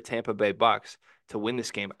taking your Tampa Bay Bucks to win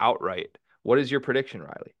this game outright. What is your prediction,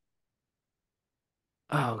 Riley?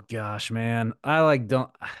 Oh gosh, man. I like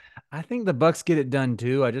don't. I think the Bucks get it done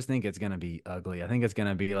too. I just think it's gonna be ugly. I think it's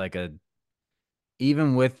gonna be like a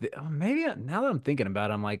even with maybe now that I'm thinking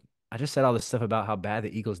about it, I'm like I just said all this stuff about how bad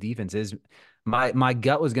the Eagles defense is. My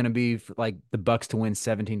gut was gonna be like the Bucks to win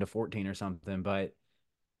 17-14 or something, but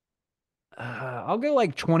I'll go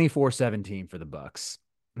like 24-17 for the Bucks.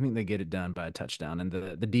 I think they get it done by a touchdown, and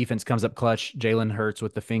the defense comes up clutch. Jalen Hurts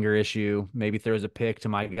with the finger issue, maybe throws a pick to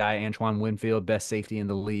my guy Antoine Winfield, best safety in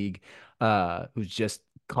the league, who just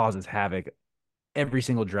causes havoc every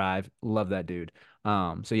single drive. Love that dude.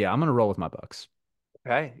 So yeah, I'm gonna roll with my Bucks.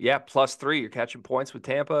 Okay, yeah, +3. You're catching points with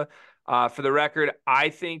Tampa. For the record, I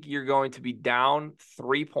think you're going to be down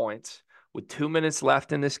 3 points with 2 minutes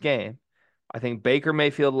left in this game. I think Baker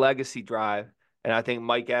Mayfield legacy drive, and I think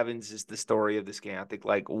Mike Evans is the story of this game. I think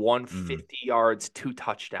like Mm, 150 yards, 2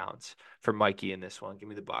 touchdowns for Mikey in this one. Give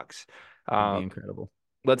me the Bucks. that'd be Um, incredible.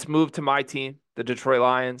 let's move to my team. The Detroit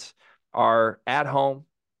Lions are at home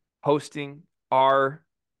hosting our,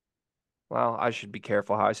 well, I should be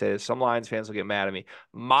careful how I say this. Some Lions fans will get mad at me.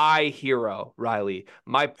 My hero, Riley,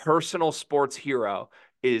 my personal sports hero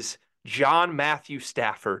is John Matthew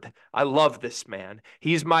Stafford. I love this man.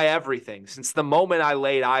 He's my everything. Since the moment I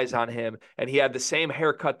laid eyes on him, and he had the same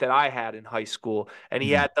haircut that I had in high school, and he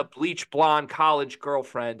Mm, had the bleach blonde college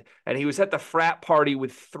girlfriend, and he was at the frat party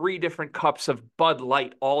with 3 different cups of Bud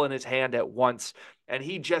Light all in his hand at once. And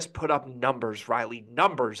he just put up numbers, Riley,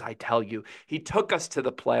 numbers, I tell you. He took us to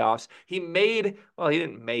the playoffs. He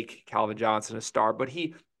didn't make Calvin Johnson a star, but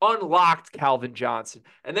he unlocked Calvin Johnson.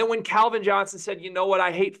 And then when Calvin Johnson said, you know what,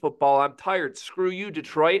 I hate football, I'm tired, screw you,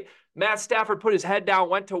 Detroit, Matt Stafford put his head down,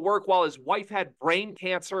 went to work while his wife had brain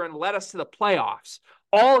cancer, and led us to the playoffs.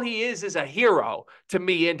 All he is a hero to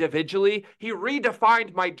me individually. He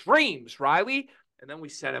redefined my dreams, Riley. And then we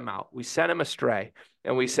sent him out. We sent him astray.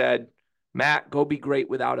 And we said, Matt, go be great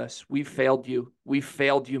without us. We failed you. We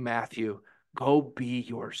failed you, Matthew. Go be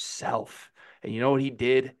yourself. And you know what he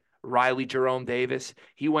did? Riley Jerome Davis,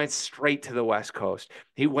 he went straight to the West Coast.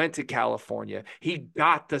 He went to California. He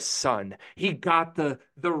got the sun. He got the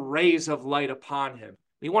rays of light upon him.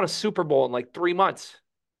 He won a Super Bowl in like 3 months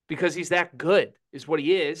because he's that good, is what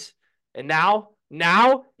he is. And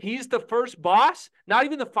now he's the first boss, not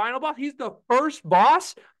even the final boss. He's the first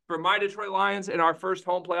boss for my Detroit Lions in our first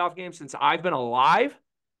home playoff game since I've been alive.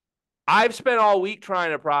 I've spent all week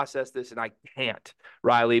trying to process this, and I can't,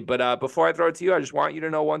 Riley. But before I throw it to you, I just want you to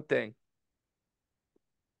know one thing.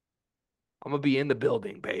 I'm going to be in the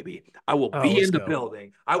building, baby. I will be in the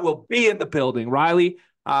building. I will be in the building. Riley,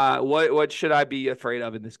 what should I be afraid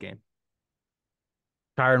of in this game?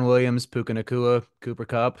 Kyren Williams, Puka Nacua, Cooper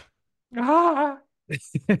Kupp. Ah.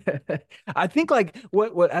 I think like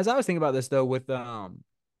what as I was thinking about this though with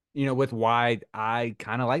with why I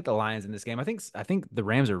kind of like the Lions in this game. I think the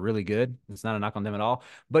Rams are really good. It's not a knock on them at all.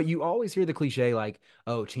 But you always hear the cliche like,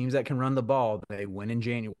 oh, teams that can run the ball, they win in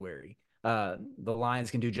January. The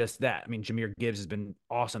Lions can do just that. I mean, Jahmyr Gibbs has been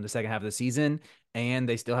awesome the second half of the season, and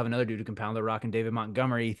they still have another dude who can pound the rock in David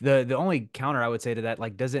Montgomery. The only counter I would say to that,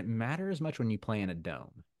 like, does it matter as much when you play in a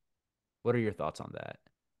dome? What are your thoughts on that?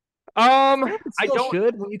 It I still don't.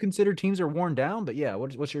 should when you consider teams are worn down, but yeah,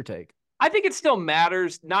 what's your take? I think it still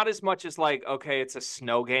matters, not as much as like, okay, it's a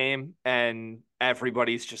snow game and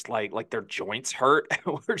everybody's just like their joints hurt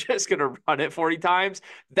and we're just gonna run it 40 times.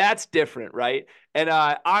 That's different, right? And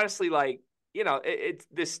honestly, like,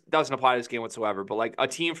 this doesn't apply to this game whatsoever, but like a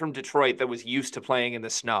team from Detroit that was used to playing in the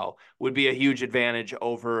snow would be a huge advantage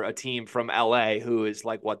over a team from LA who is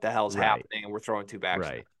like, what the hell's happening? And we're throwing two backs.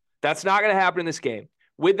 Right. That's not gonna happen in this game.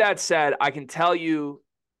 With that said, I can tell you,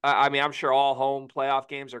 I mean, I'm sure all home playoff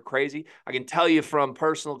games are crazy. I can tell you from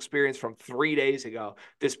personal experience from 3 days ago,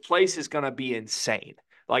 this place is going to be insane.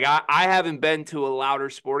 Like, I haven't been to a louder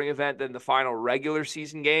sporting event than the final regular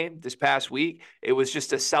season game this past week. It was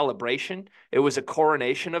just a celebration. It was a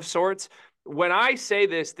coronation of sorts. When I say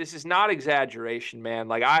this, this is not exaggeration, man.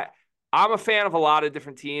 Like, I'm a fan of a lot of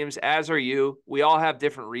different teams, as are you. We all have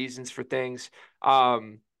different reasons for things.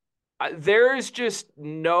 There is just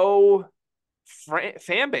no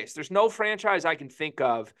fan base. There's no franchise I can think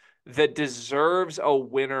of that deserves a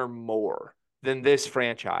winner more than this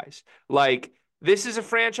franchise. Like, this is a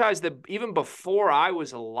franchise that even before I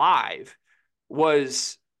was alive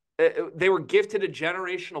was they were gifted a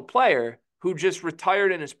generational player who just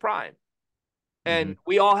retired in his prime. And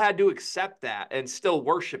we all had to accept that and still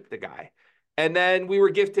worship the guy. And then we were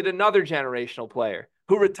gifted another generational player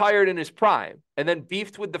who retired in his prime and then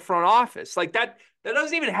beefed with the front office. Like that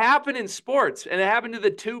doesn't even happen in sports. And it happened to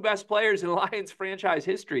the two best players in Lions franchise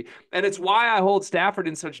history. And it's why I hold Stafford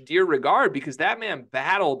in such dear regard, because that man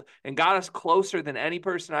battled and got us closer than any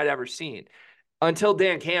person I'd ever seen until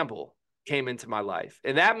Dan Campbell came into my life.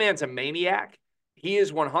 And that man's a maniac. He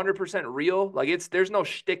is 100% real. Like there's no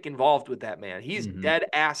shtick involved with that man. He's dead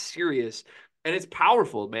ass serious. And it's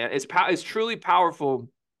powerful, man. It's truly powerful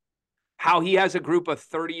how he has a group of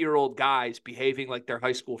 30-year-old guys behaving like they're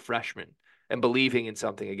high school freshmen and believing in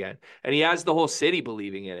something again. And he has the whole city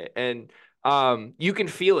believing in it. And you can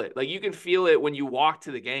feel it. Like you can feel it when you walk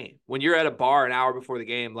to the game. When you're at a bar an hour before the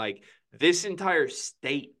game, like this entire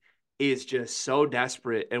state is just so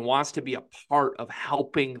desperate and wants to be a part of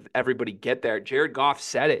helping everybody get there. Jared Goff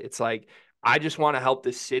said it. It's like, I just want to help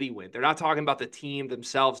this city win. They're not talking about the team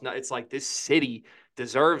themselves. No, it's like this city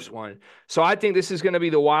deserves one. So I think this is going to be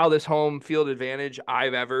the wildest home field advantage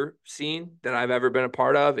I've ever seen, that I've ever been a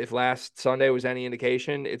part of. If last Sunday was any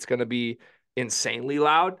indication, it's going to be insanely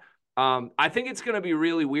loud. I think it's going to be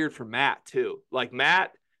really weird for Matt too. Like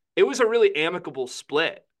Matt, it was a really amicable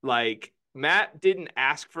split. Like Matt didn't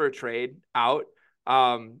ask for a trade out.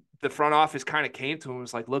 The front office kind of came to him and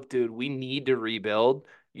was like, look, dude, we need to rebuild.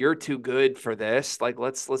 You're too good for this. Like,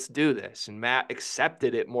 let's do this. And Matt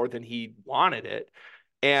accepted it more than he wanted it.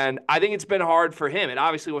 And I think it's been hard for him. It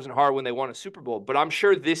obviously wasn't hard when they won a Super Bowl, but I'm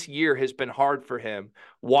sure this year has been hard for him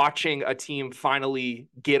watching a team finally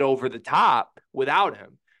get over the top without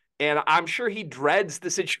him. And I'm sure he dreads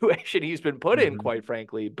the situation he's been put in, quite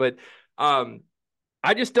frankly. But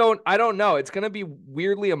I don't know. It's going to be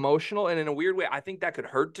weirdly emotional. And in a weird way, I think that could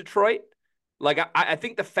hurt Detroit. Like, I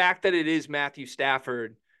think the fact that it is Matthew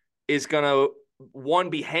Stafford is going to, one,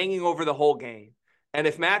 be hanging over the whole game. And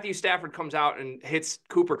if Matthew Stafford comes out and hits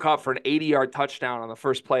Cooper Kupp for an 80-yard touchdown on the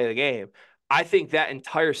first play of the game, I think that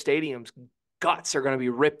entire stadium's guts are going to be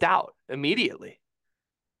ripped out immediately.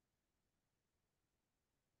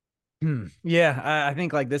 Yeah, I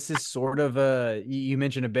think like this is sort of a you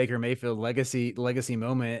mentioned a Baker Mayfield legacy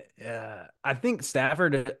moment. I think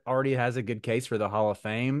Stafford already has a good case for the Hall of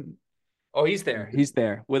Fame. Oh, he's there. He's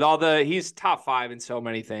there with all the. He's top five in so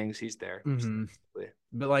many things. He's there. Hmm.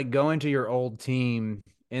 But like going to your old team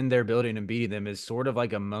in their building and beating them is sort of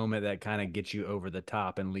like a moment that kind of gets you over the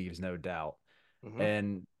top and leaves no doubt. Mm-hmm.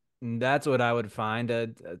 And that's what I would find a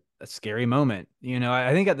scary moment.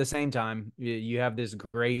 I think at the same time, you have this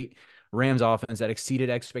great Rams offense that exceeded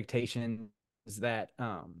expectations that,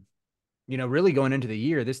 really going into the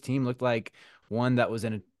year, this team looked like one that was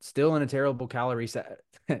still in a terrible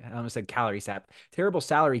I almost said calorie sap, terrible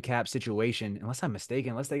salary cap situation. Unless I'm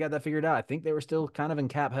mistaken, unless they got that figured out, I think they were still kind of in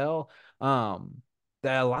cap hell.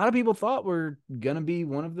 That a lot of people thought were gonna be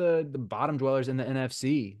one of the bottom dwellers in the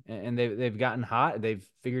NFC, and they've gotten hot. They've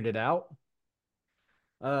figured it out.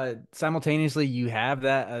 Simultaneously, you have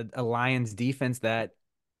that a Lions defense that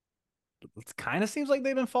it kind of seems like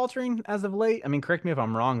they've been faltering as of late. I mean, correct me if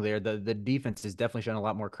I'm wrong there. The defense has definitely shown a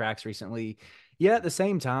lot more cracks recently. Yet at the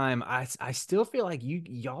same time, I still feel like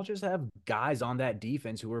y'all just have guys on that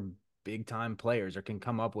defense who are big time players or can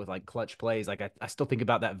come up with like clutch plays. Like I still think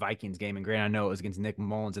about that Vikings game, and granted, I know it was against Nick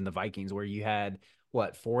Mullins and the Vikings where you had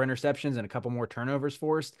what, 4 interceptions and a couple more turnovers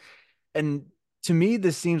forced. And to me,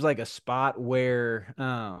 this seems like a spot where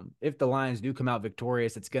if the Lions do come out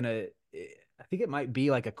victorious, I think it might be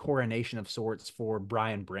like a coronation of sorts for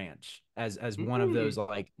Brian Branch as one of those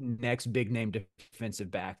like next big name defensive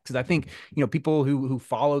backs. Because I think people who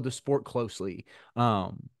follow the sport closely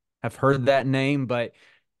have heard that name, but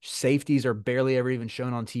safeties are barely ever even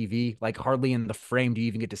shown on TV. Like hardly in the frame do you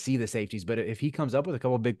even get to see the safeties. But if he comes up with a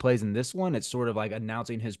couple of big plays in this one, it's sort of like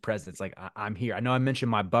announcing his presence. Like I'm here. I know I mentioned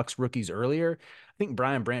my Bucks rookies earlier. I think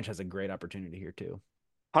Brian Branch has a great opportunity here too.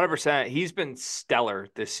 100%. He's been stellar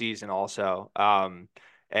this season. Also,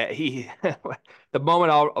 he the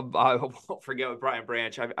moment I won't forget with Brian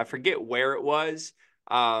Branch. I forget where it was.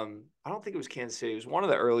 I don't think it was Kansas City. It was one of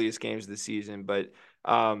the earliest games of the season, but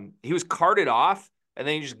he was carted off. And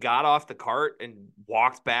then he just got off the cart and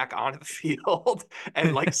walked back onto the field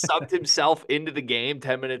and like subbed himself into the game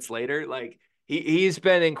 10 minutes later. Like he's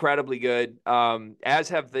been incredibly good, as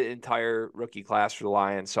have the entire rookie class for the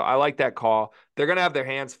Lions. So I like that call. They're going to have their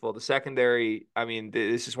hands full. The secondary, I mean,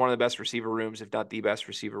 this is one of the best receiver rooms, if not the best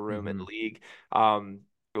receiver room in the league,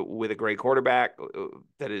 with a great quarterback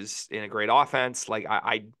that is in a great offense. Like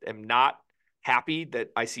I am not happy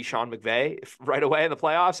that I see Sean McVay right away in the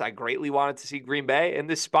playoffs. I greatly wanted to see Green Bay in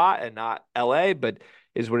this spot and not LA, but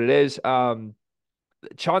is what it is.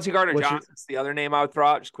 Chauncey Gardner What's your Johnson's the other name I would throw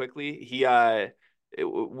out just quickly.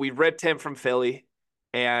 We ripped him from Philly,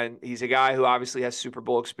 and he's a guy who obviously has Super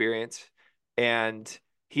Bowl experience, and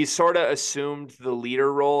he's sort of assumed the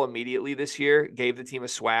leader role immediately this year. Gave the team a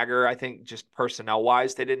swagger, I think, just personnel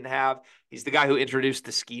wise, they didn't have. He's the guy who introduced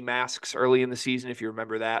the ski masks early in the season, if you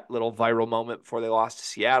remember that little viral moment before they lost to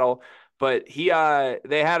Seattle. But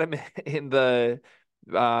they had him in the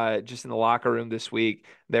just in the locker room this week.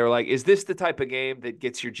 They were like, "Is this the type of game that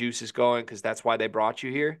gets your juices going? Because that's why they brought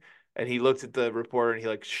you here." And he looked at the reporter and he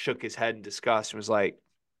like shook his head in disgust and was like,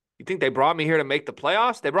 "You think they brought me here to make the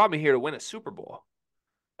playoffs? They brought me here to win a Super Bowl."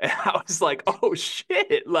 And I was like, "Oh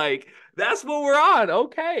shit! Like that's what we're on."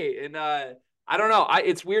 Okay, and I don't know.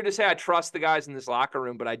 It's weird to say I trust the guys in this locker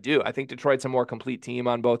room, but I do. I think Detroit's a more complete team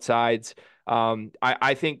on both sides.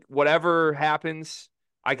 I think whatever happens,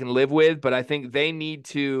 I can live with, but I think they need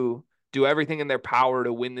to do everything in their power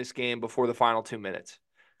to win this game before the final 2 minutes.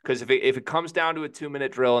 Because if it comes down to a 2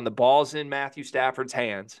 minute drill and the ball's in Matthew Stafford's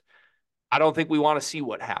hands, I don't think we want to see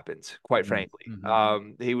what happens, quite frankly.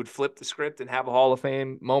 Mm-hmm. He would flip the script and have a Hall of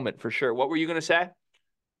Fame moment for sure. What were you going to say?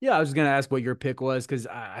 Yeah, I was just gonna ask what your pick was because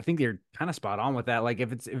I think you're kind of spot on with that. Like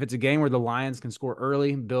if it's a game where the Lions can score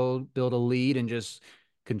early, build a lead, and just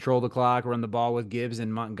control the clock, run the ball with Gibbs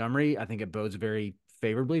and Montgomery, I think it bodes very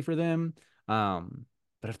favorably for them. But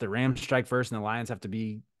if the Rams strike first and the Lions have to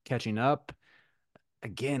be catching up,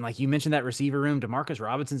 again, like you mentioned that receiver room, Demarcus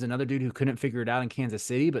Robinson's another dude who couldn't figure it out in Kansas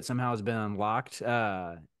City, but somehow has been unlocked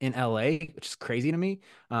in LA, which is crazy to me.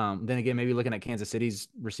 Then again, maybe looking at Kansas City's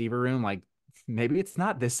receiver room, like maybe it's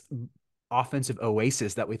not this offensive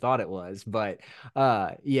oasis that we thought it was. But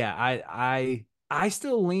yeah, I I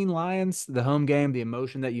still lean Lions. The home game, the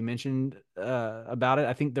emotion that you mentioned about it.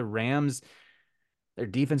 I think the Rams, their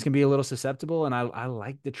defense can be a little susceptible, and I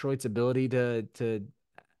like Detroit's ability to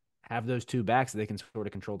have those two backs that they can sort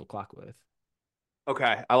of control the clock with.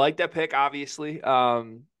 Okay, I like that pick. Obviously,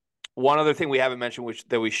 one other thing we haven't mentioned, which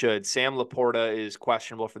that we should, Sam Laporta is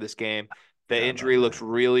questionable for this game. The Forgot injury about looked that.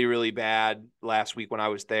 really, really bad last week when I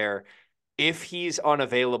was there. If he's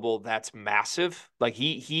unavailable, that's massive. Like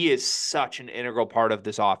he is such an integral part of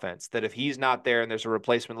this offense that if he's not there and there's a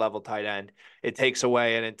replacement level tight end, it takes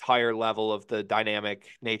away an entire level of the dynamic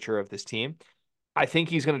nature of this team. I think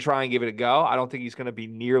he's going to try and give it a go. I don't think he's going to be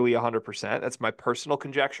nearly 100%. That's my personal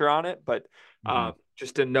conjecture on it, but Hmm.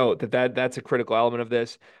 just to note that's a critical element of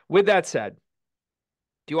this. With that said,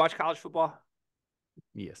 do you watch college football?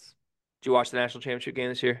 Yes, Do you watch the national championship game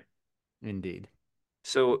this year? indeed.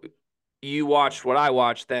 So you watched what I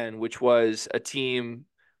watched then, which was a team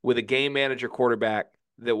with a game manager quarterback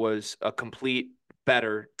that was a complete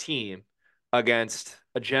better team against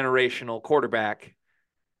a generational quarterback.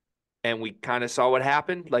 And we kind of saw what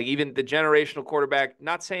happened. Like even the generational quarterback,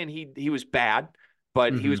 not saying he was bad,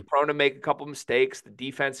 but he was Hmm. prone to make a couple mistakes. The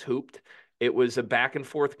defense hooped. It was a back and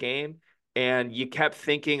forth game. And you kept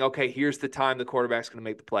thinking, okay, here's the time the quarterback's going to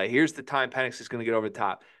make the play. Here's the time Penix is going to get over the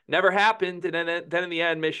top. Never happened. And then in the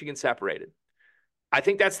end, Michigan separated. I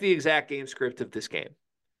think that's the exact game script of this game.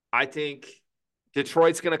 I think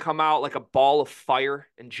Detroit's going to come out like a ball of fire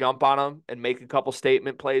and jump on them and make a couple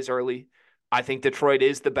statement plays early. I think Detroit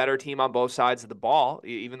is the better team on both sides of the ball.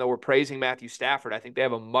 Even though we're praising Matthew Stafford, I think they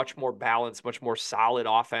have a much more balanced, much more solid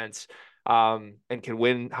offense and can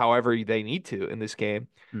win however they need to in this game.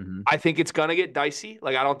 Hmm. I think it's going to get dicey.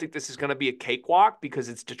 Like, I don't think this is going to be a cakewalk because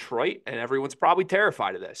it's Detroit and everyone's probably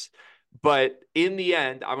terrified of this. But in the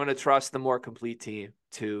end, I'm going to trust the more complete team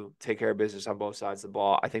to take care of business on both sides of the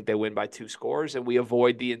ball. I think they win by 2 scores, and we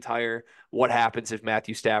avoid the entire what happens if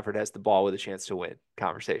Matthew Stafford has the ball with a chance to win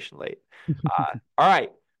conversation late. All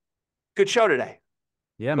right. Good show today.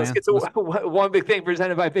 Yeah, Let's man. get to one big thing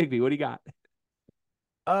presented by Bigby. What do you got?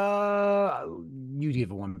 Uh, you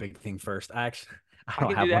give one big thing first. I I don't can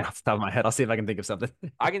do have one that. off the top of my head. I'll see if I can think of something.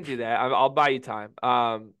 I can do that. I'll buy you time.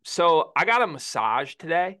 So I got a massage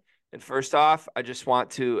today. And first off, I just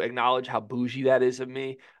want to acknowledge how bougie that is of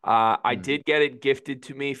me. I Mm. did get it gifted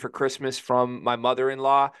to me for Christmas from my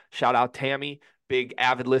mother-in-law. Shout out Tammy, big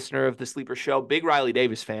avid listener of the Sleeper Show, big Riley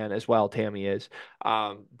Davis fan as well. Tammy is.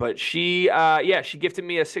 But she gifted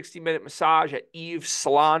me a 60-minute massage at Eve's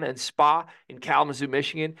Salon and Spa in Kalamazoo,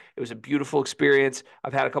 Michigan. It was a beautiful experience.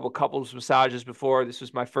 I've had a couple couples massages before. This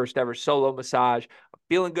was my first ever solo massage. I'm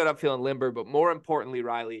feeling good. I'm feeling limber. But more importantly,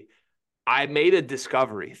 Riley, I made a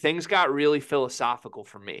discovery. Things got really philosophical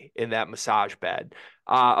for me in that massage bed.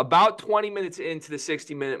 About 20 minutes into the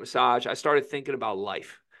 60-minute massage, I started thinking about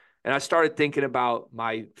life. And I started thinking about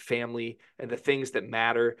my family and the things that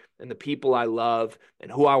matter and the people I love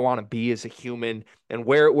and who I want to be as a human and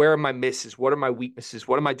where are my misses? What are my weaknesses?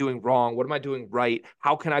 What am I doing wrong? What am I doing right?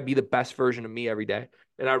 How can I be the best version of me every day?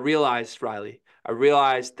 And I realized, Riley, I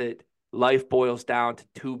realized that life boils down to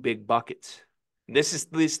two big buckets. This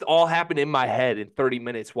all happened in my head in 30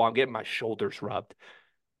 minutes while I'm getting my shoulders rubbed.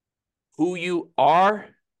 Who you are,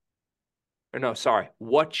 or no, sorry,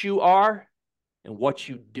 what you are and what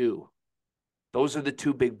you do. Those are the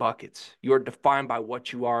two big buckets. You are defined by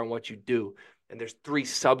what you are and what you do. And there's three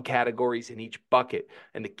subcategories in each bucket.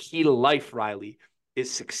 And the key to life, Riley, is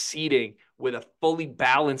succeeding with a fully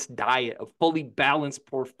balanced diet, a fully balanced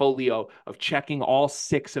portfolio of checking all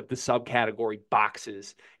six of the subcategory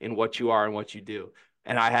boxes in what you are and what you do.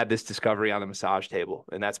 And I had this discovery on the massage table.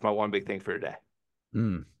 And that's my one big thing for today.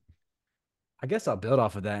 Mm. I guess I'll build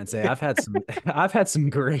off of that and say I've had some I've had some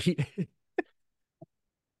great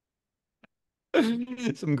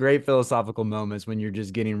some great philosophical moments when you're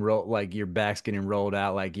just getting rolled, like your back's getting rolled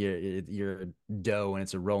out like you're dough and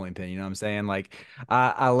it's a rolling pin. You know what I'm saying? Like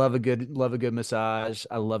I love a good massage.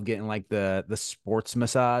 I love getting like the sports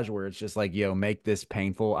massage where it's just like, yo, make this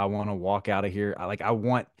painful. I want to walk out of here. I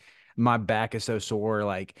want my back is so sore.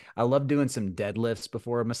 Like I love doing some deadlifts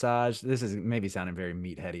before a massage. This is maybe sounding very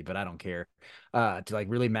meatheady, but I don't care. To like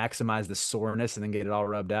really maximize the soreness and then get it all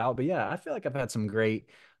rubbed out. But yeah, I feel like I've had some great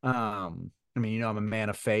I mean, I'm a man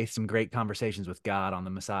of faith, some great conversations with God on the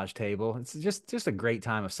massage table. It's just a great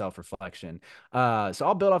time of self-reflection. So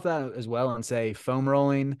I'll build off that as well and say foam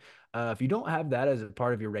rolling. If you don't have that as a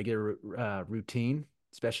part of your regular routine,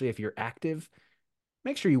 especially if you're active,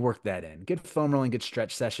 make sure you work that in. Good foam rolling, good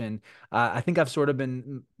stretch session. I think I've sort of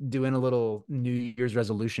been doing a little New Year's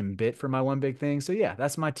resolution bit for my one big thing. So yeah,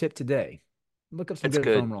 that's my tip today. Look up some It's good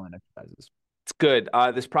good. foam rolling exercises. It's good.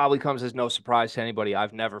 This probably comes as no surprise to anybody.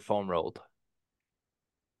 I've never foam rolled.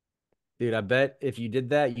 Dude, I bet if you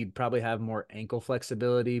did that, you'd probably have more ankle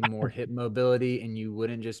flexibility, more hip mobility, and you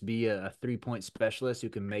wouldn't just be a 3-point specialist who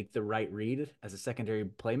can make the right read as a secondary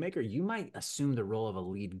playmaker. You might assume the role of a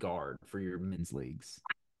lead guard for your men's leagues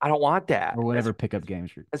I don't want that. or That's whatever pickup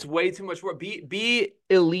games you're. That's way too much work. Be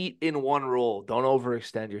elite in one role. Don't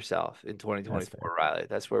overextend yourself in That's fair. 2024, Riley.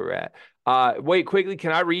 That's where we're at. Wait, quickly,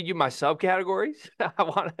 can I read you my subcategories? I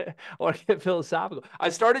want to get philosophical. I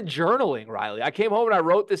started journaling, Riley. I came home and I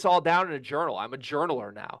wrote this all down in a journal. I'm a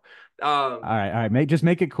journaler now. All right. Just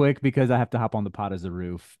make it quick because I have to hop on the pot as a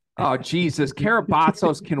roof. Oh, Jesus.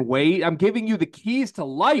 Karabatsos can wait. I'm giving you the keys to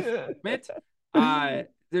life, Mitt.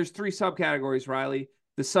 There's three subcategories, Riley.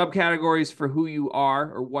 The subcategories for who you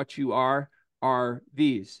are or what you are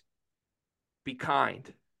these: be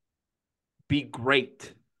kind, be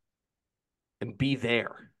great, and be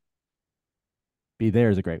there. Be there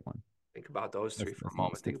is a great one. Think about those three for a That's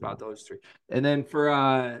moment. Think sticks about out. those three. And then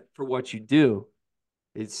for what you do,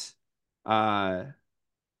 it's now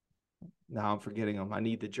I'm forgetting them. I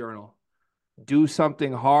need the journal. Do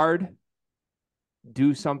something hard,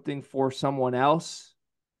 do something for someone else,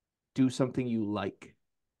 do something you like.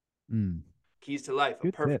 Mm, Keys to life, a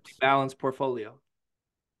good perfectly tips. balanced portfolio.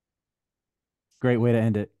 Great way to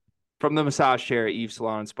end it. From the massage chair at Yves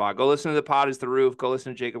Salon and Spa. Go listen to The Pod is the Roof. Go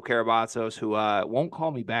listen to Jacob Karabatsos, who won't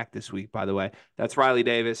call me back this week, by the way. That's Riley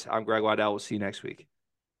Davis. I'm Greg Waddell. We'll see you next week.